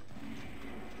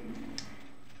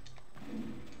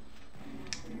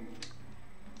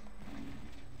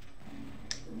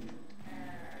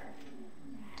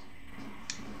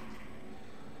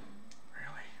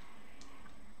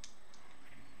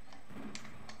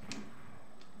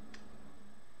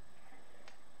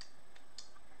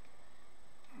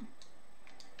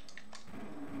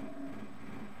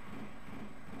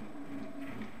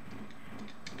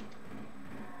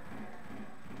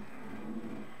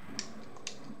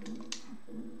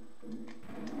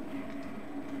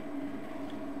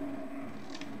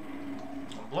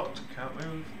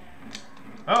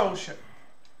 Oh shit.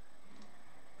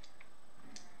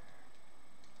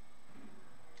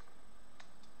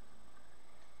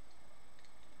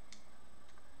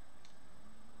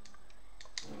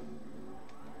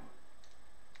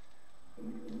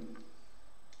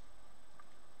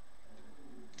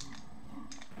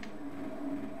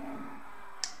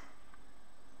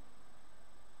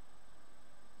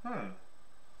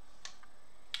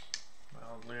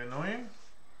 Mildly annoying.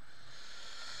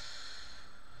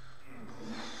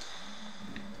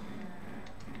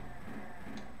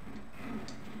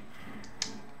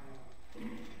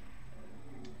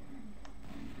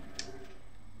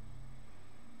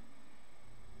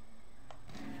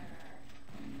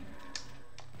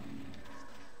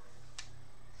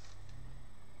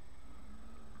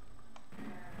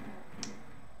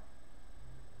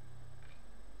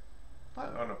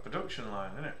 Like on a production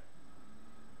line, isn't it?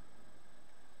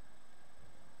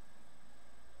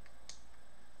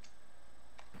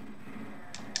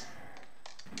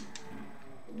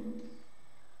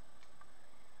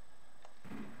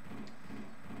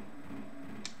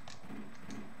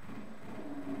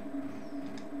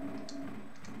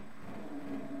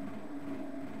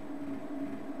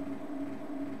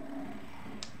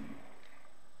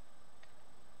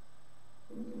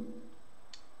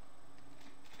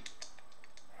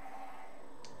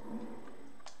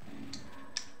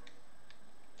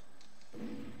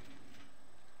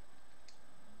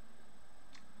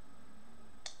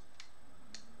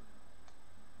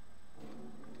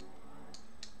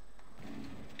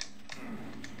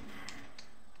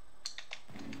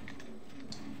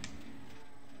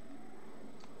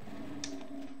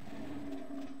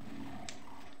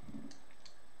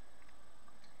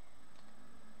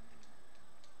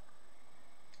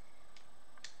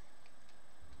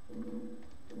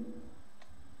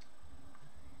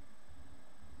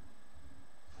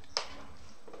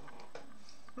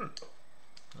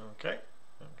 Okay,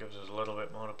 that gives us a little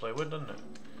bit more to play with, doesn't it?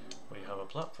 We have a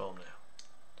platform now.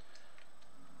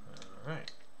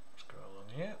 Alright, let's go along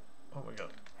here. What we got?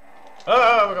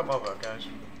 Ah, we got more bad guys.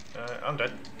 I'm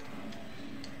dead.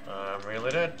 I'm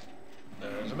really dead.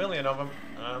 There's a million of them.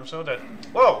 I'm so dead.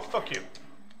 Whoa, fuck you.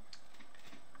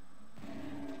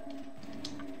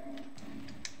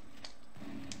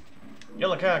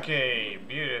 Yellow khaki,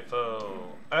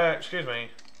 beautiful. Excuse me.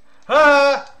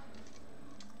 Ah!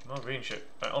 More green shit.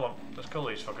 Right, hold on. Let's kill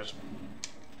these fuckers.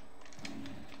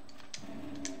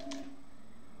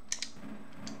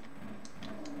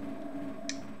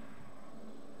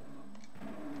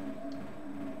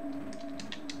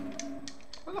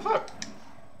 What the fuck?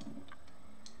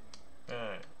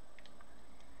 Right.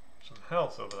 Some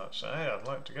health over that side. I'd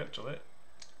like to get to it.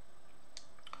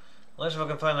 Let's see if I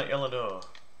can find that yellow door.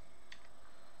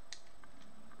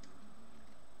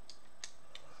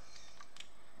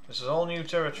 This is all new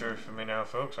territory for me now,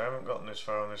 folks. I haven't gotten this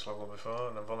far on this level before,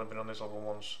 and I've only been on this level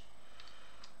once.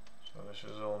 So this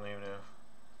is all new now.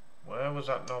 Where was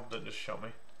that knob that just shot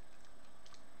me?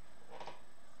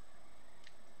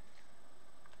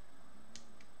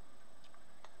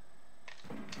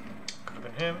 Could have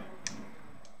been him.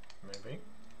 Maybe.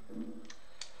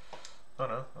 Oh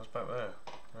no, that's back there.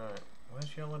 Right,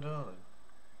 where's yellow door then?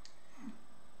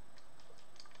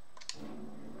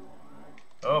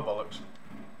 Oh bollocks.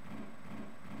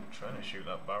 Trying to shoot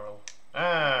that barrel.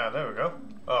 Ah, there we go.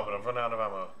 Oh, but I've run out of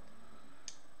ammo.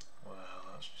 Well,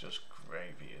 that's just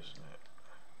gravy, isn't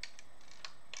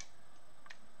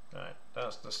it? Right,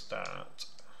 that's the start.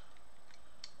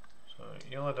 So,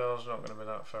 yellow door's not going to be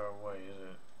that far away, is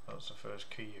it? That's the first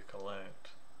key you collect.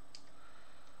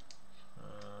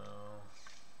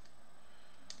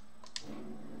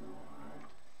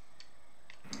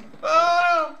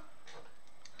 Oh!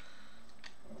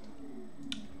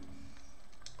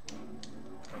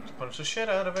 Punch the shit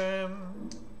out of him.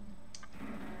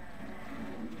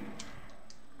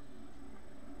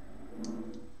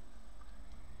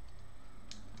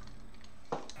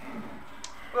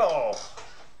 Oh,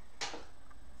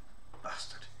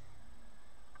 bastard.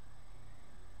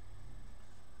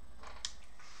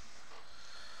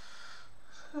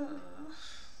 So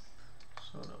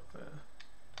not fair.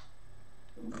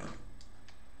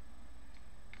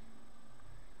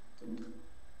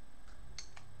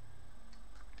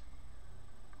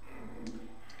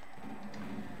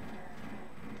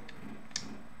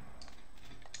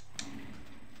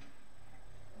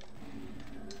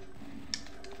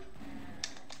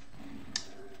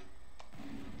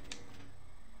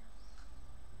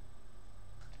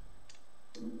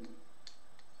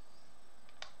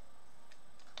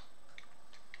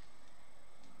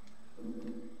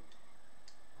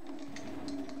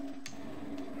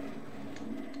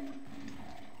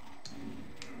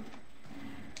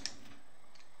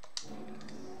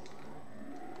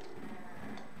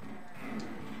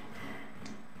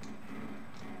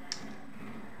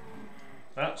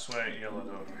 That's where yellow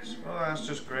dog is. Well, that's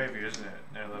just gravy, isn't it?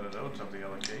 Now that I don't have the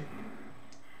yellow key.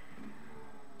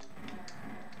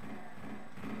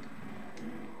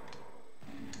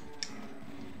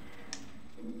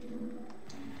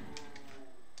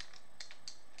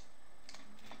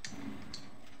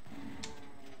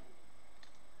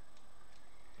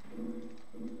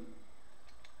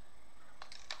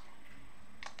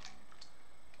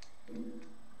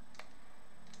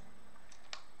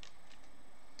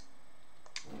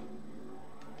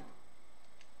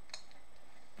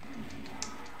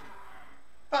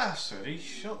 Bastard, he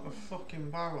shot the fucking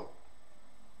barrel.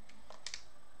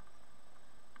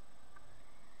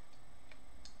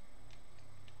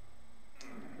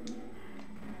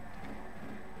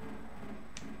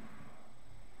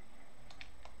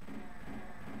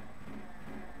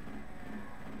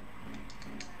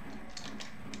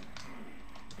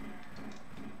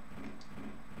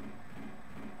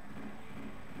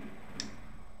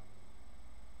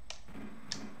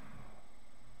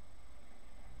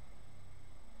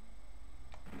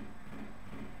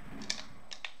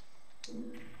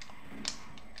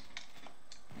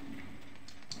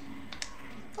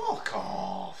 Fuck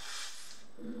off!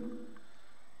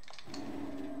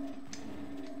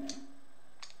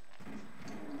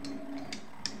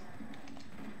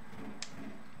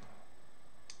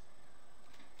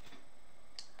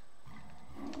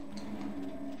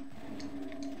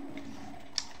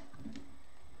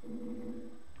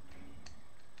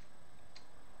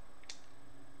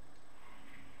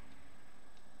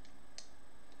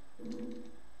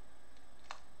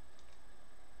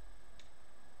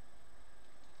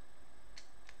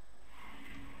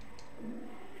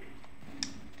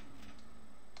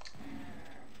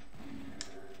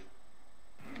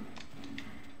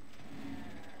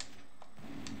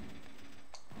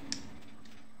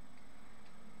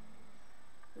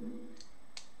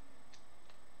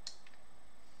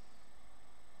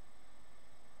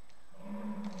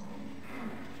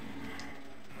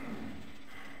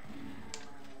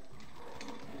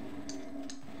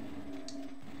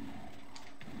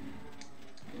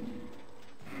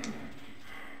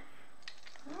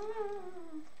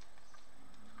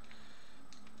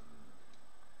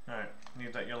 Right,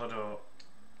 need that yellow door.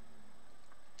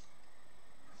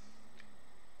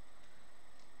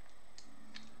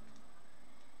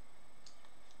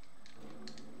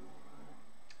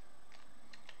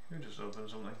 Who just opened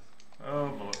something?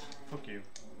 Oh bollocks, fuck you.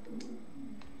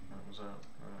 That was that.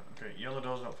 Right, okay, yellow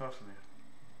door's not far from here.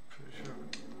 Pretty sure.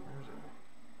 Where is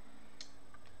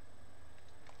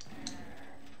it?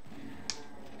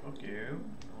 Fuck you.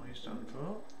 What are you standing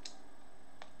for?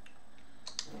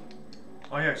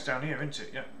 Oh yeah, it's down here, isn't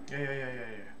it? Yeah. Yeah.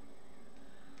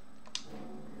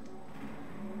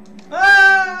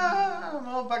 Ah!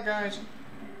 More bad guys.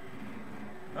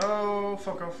 Oh,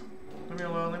 fuck off. Leave me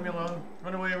alone, leave me alone.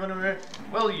 Run away, run away.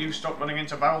 Will you stop running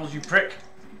into barrels, you prick?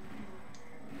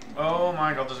 Oh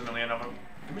my god, there's a million of them.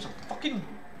 Give me some fucking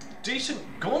decent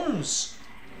guns.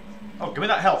 Oh, give me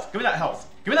that health, give me that health.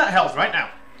 Give me that health right now.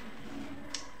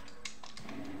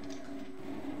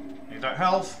 Need that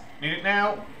health. Need it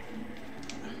now.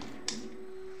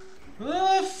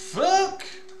 Oh, fuck!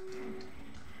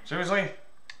 Seriously?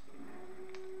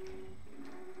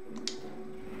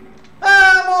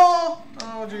 Ah, more!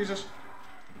 Oh, Jesus.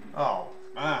 Oh,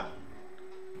 man.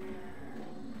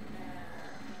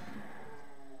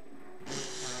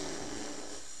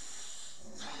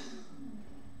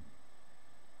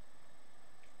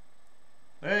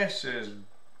 This is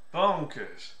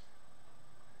bonkers.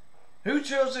 Who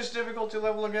chose this difficulty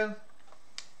level again?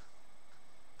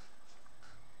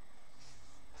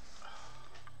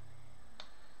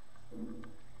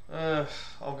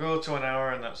 I'll go to an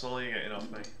hour and that's all you're getting off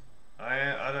me.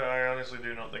 I honestly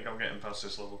do not think I'm getting past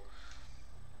this level.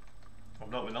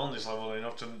 I've not been on this level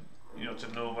enough to,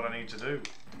 to know what I need to do.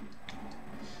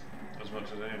 As much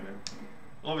as anything.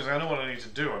 Well, obviously I know what I need to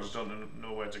do, I just don't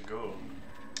know where to go.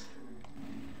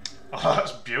 Oh,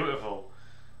 that's beautiful.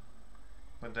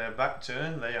 With their back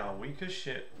turned, they are weak as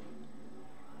shit.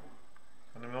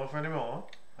 Any more for any more?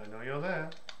 I know you're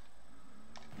there.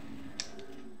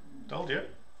 Told you.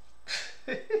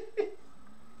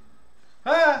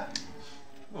 Ah!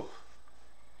 Oof.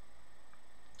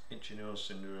 Itchy nose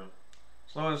syndrome.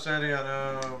 Slow and steady, I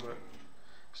know, but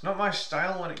it's not my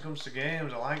style when it comes to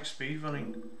games. I like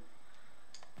speedrunning.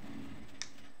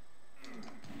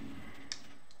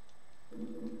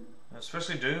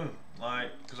 Especially Doom,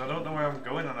 because I don't know where I'm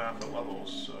going on half the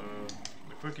levels, so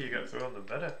the quicker you get through them, the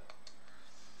better.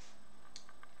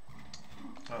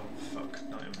 Oh fuck,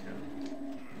 not even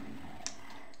again.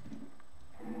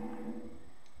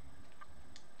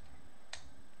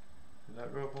 Did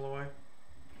that go up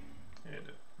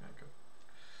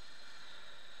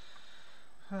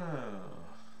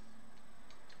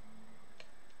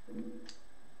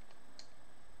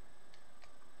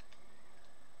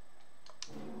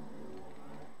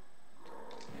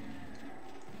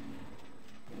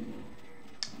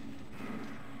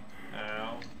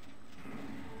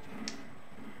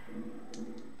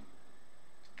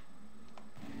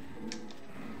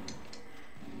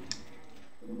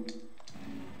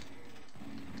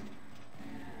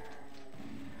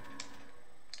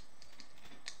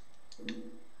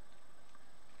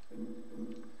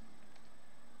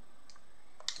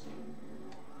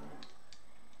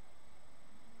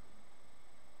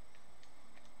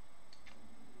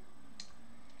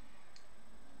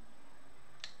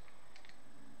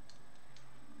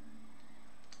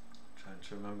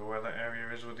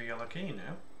is with the yellow key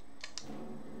now.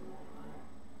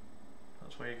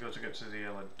 That's where you go to get to the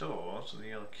yellow door, so the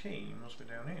yellow key must be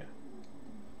down here.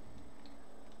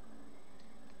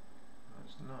 No,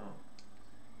 it's not.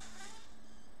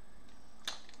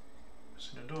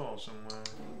 It's in a door somewhere.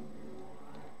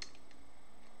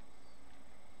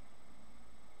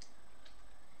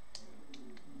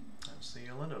 That's the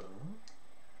yellow door.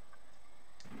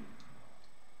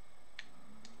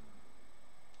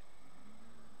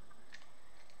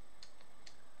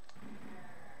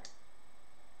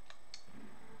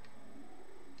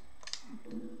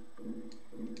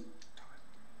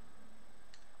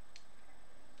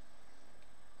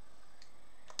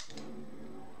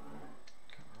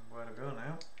 Where to go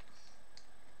now?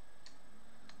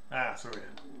 Ah, through here.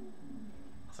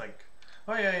 I think.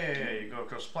 Oh yeah, you go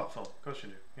across the platform. Of course you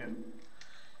do. Yeah.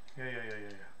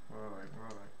 Yeah. We're alright.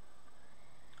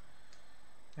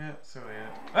 Yeah, through here.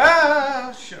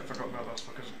 Ah! Shit, I forgot about those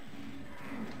fuckers.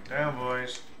 Down,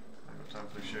 boys. I ain't got time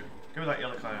for this shit. Give me that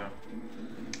yellow clown.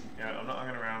 Yeah, I'm not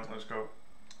hanging around. Let's go.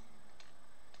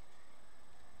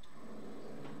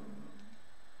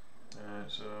 Alright,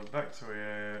 so back through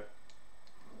here.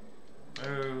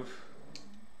 Move.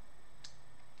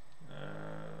 Is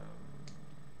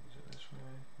it this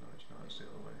way? No, it's not. It's the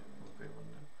other way. We'll be one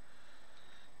now.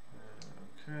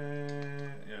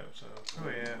 Okay. Yeah, so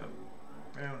through here,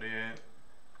 round here,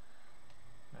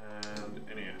 and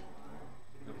in here.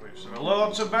 Which there are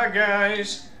lots of bad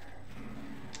guys.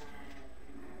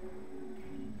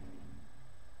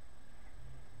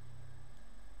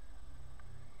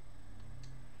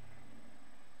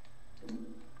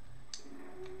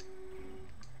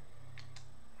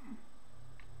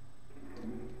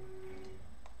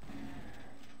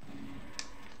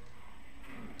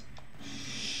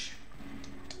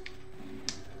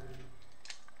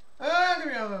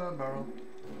 Barrel.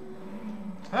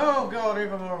 Oh god,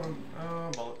 even more of them.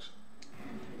 Oh bollocks.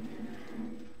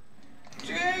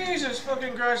 Jesus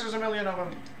fucking Christ, there's a million of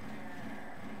them.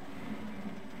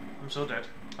 I'm so dead.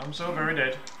 I'm so very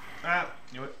dead. Ah,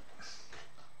 knew it.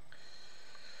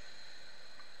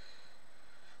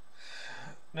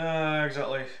 No,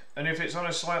 exactly. And if it's on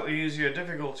a slightly easier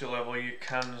difficulty level, you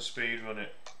can speedrun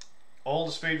it. All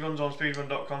the speedruns on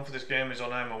speedrun.com for this game is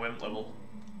on I'm a Wimp level.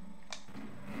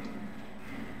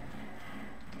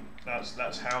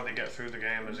 That's how they get through the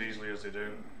game as easily as they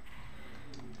do.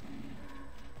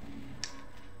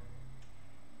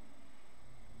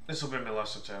 This will be my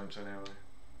last attempt anyway.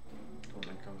 Don't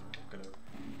think I'm gonna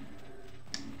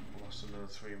last another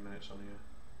 3 minutes on here.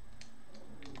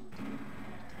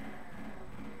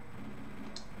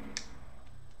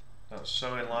 That's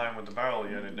so in line with the barrel,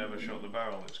 yet it never shot the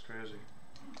barrel. It's crazy.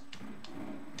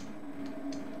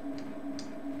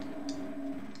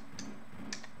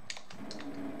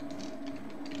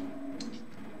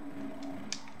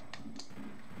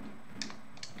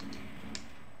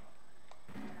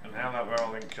 How that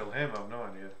barrel didn't kill him, I've no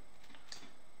idea.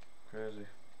 Crazy.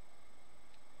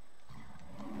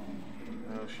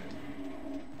 Oh shit.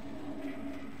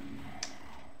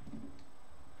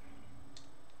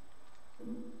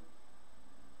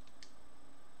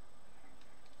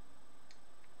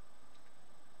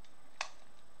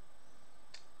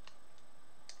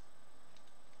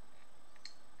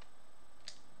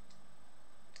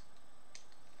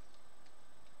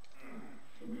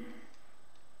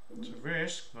 It's a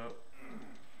risk, but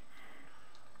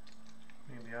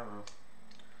need the ammo.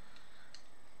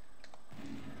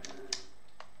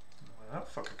 Where that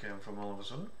fucker came from all of a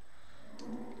sudden.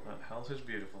 That health is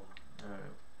beautiful.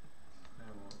 Alright.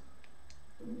 Now what?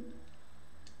 No,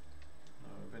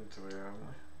 we've been through here, haven't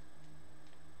we?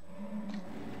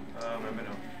 Oh, maybe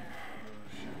not. Oh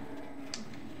shit.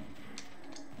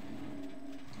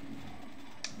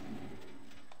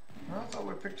 I thought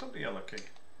we picked up the yellow key.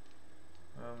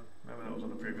 Maybe that was on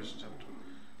the previous attempt.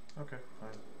 Okay,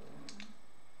 fine.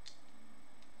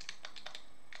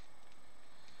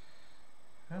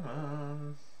 Come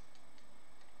on.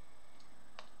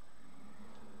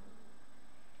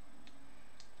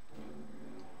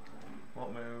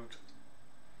 What moved?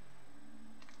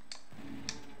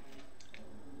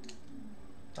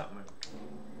 That moved.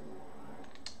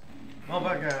 More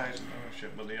bad guys! Oh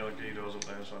shit, but the yellow key door's up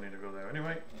there, so I need to go there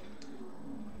anyway.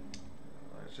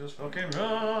 Let's just fucking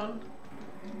run!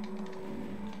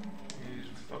 These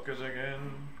fuckers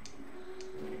again.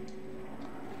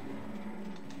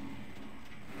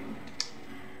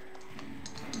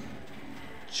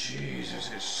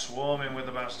 Jesus, it's swarming with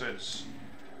the bastards.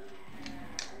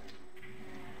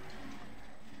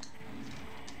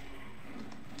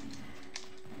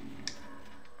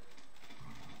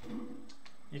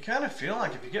 You kind of feel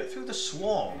like if you get through the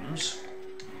swarms,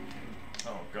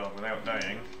 yourself without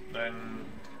dying, then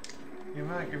you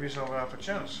might give yourself half a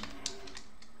chance.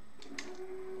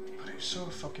 But it's so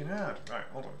fucking hard. Right,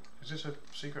 hold on. Is this a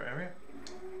secret area?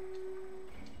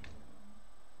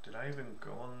 Did I even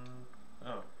go on?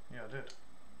 Oh, yeah, I did.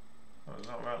 Oh, it's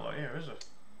not right like here, is it?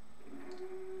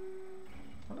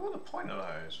 I wonder what the point of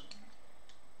that is.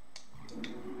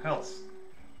 Health.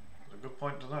 There's a good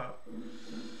point to that.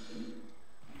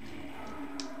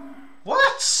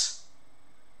 What?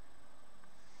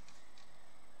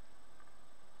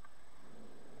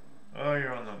 Oh,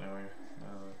 you're on that now, are you? No.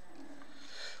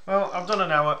 Well, I've done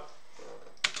an hour,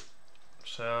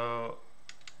 so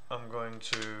I'm going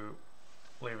to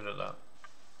leave it at that.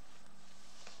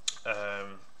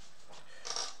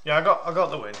 Yeah, I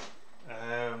got the win.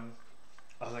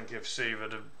 I think if Steve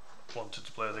had wanted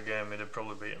to play the game, he'd have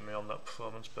probably beaten me on that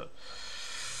performance. But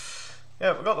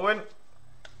yeah, we got the win.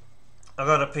 I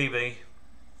got a PB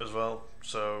as well,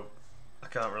 so I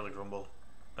can't really grumble.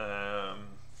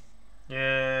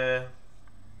 Yeah,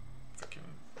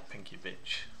 freaking pinky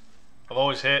bitch. I've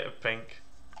always hated pink.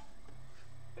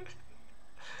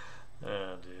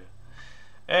 Oh dear.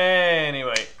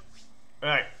 Anyway,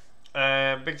 right.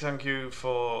 Big thank you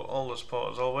for all the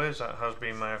support as always. That has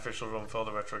been my official run for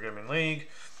the Retro Gaming League.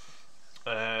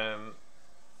 Yeah,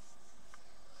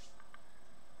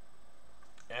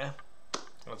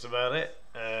 that's about it.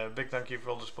 Big thank you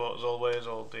for all the support as always.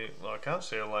 All the, well, I can't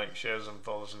say like, shares and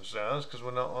follows and stars because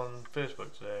we're not on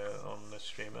Facebook today on this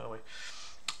stream, are we?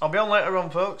 I'll be on later on,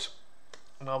 folks,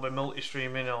 and I'll be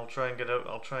multi-streaming. I'll try and get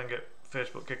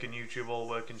Facebook, Kick and YouTube all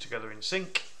working together in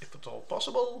sync if at all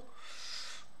possible.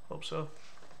 Hope so.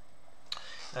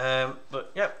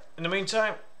 But yeah, in the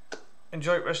meantime,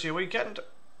 enjoy the rest of your weekend.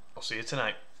 I'll see you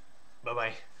tonight. Bye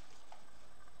bye.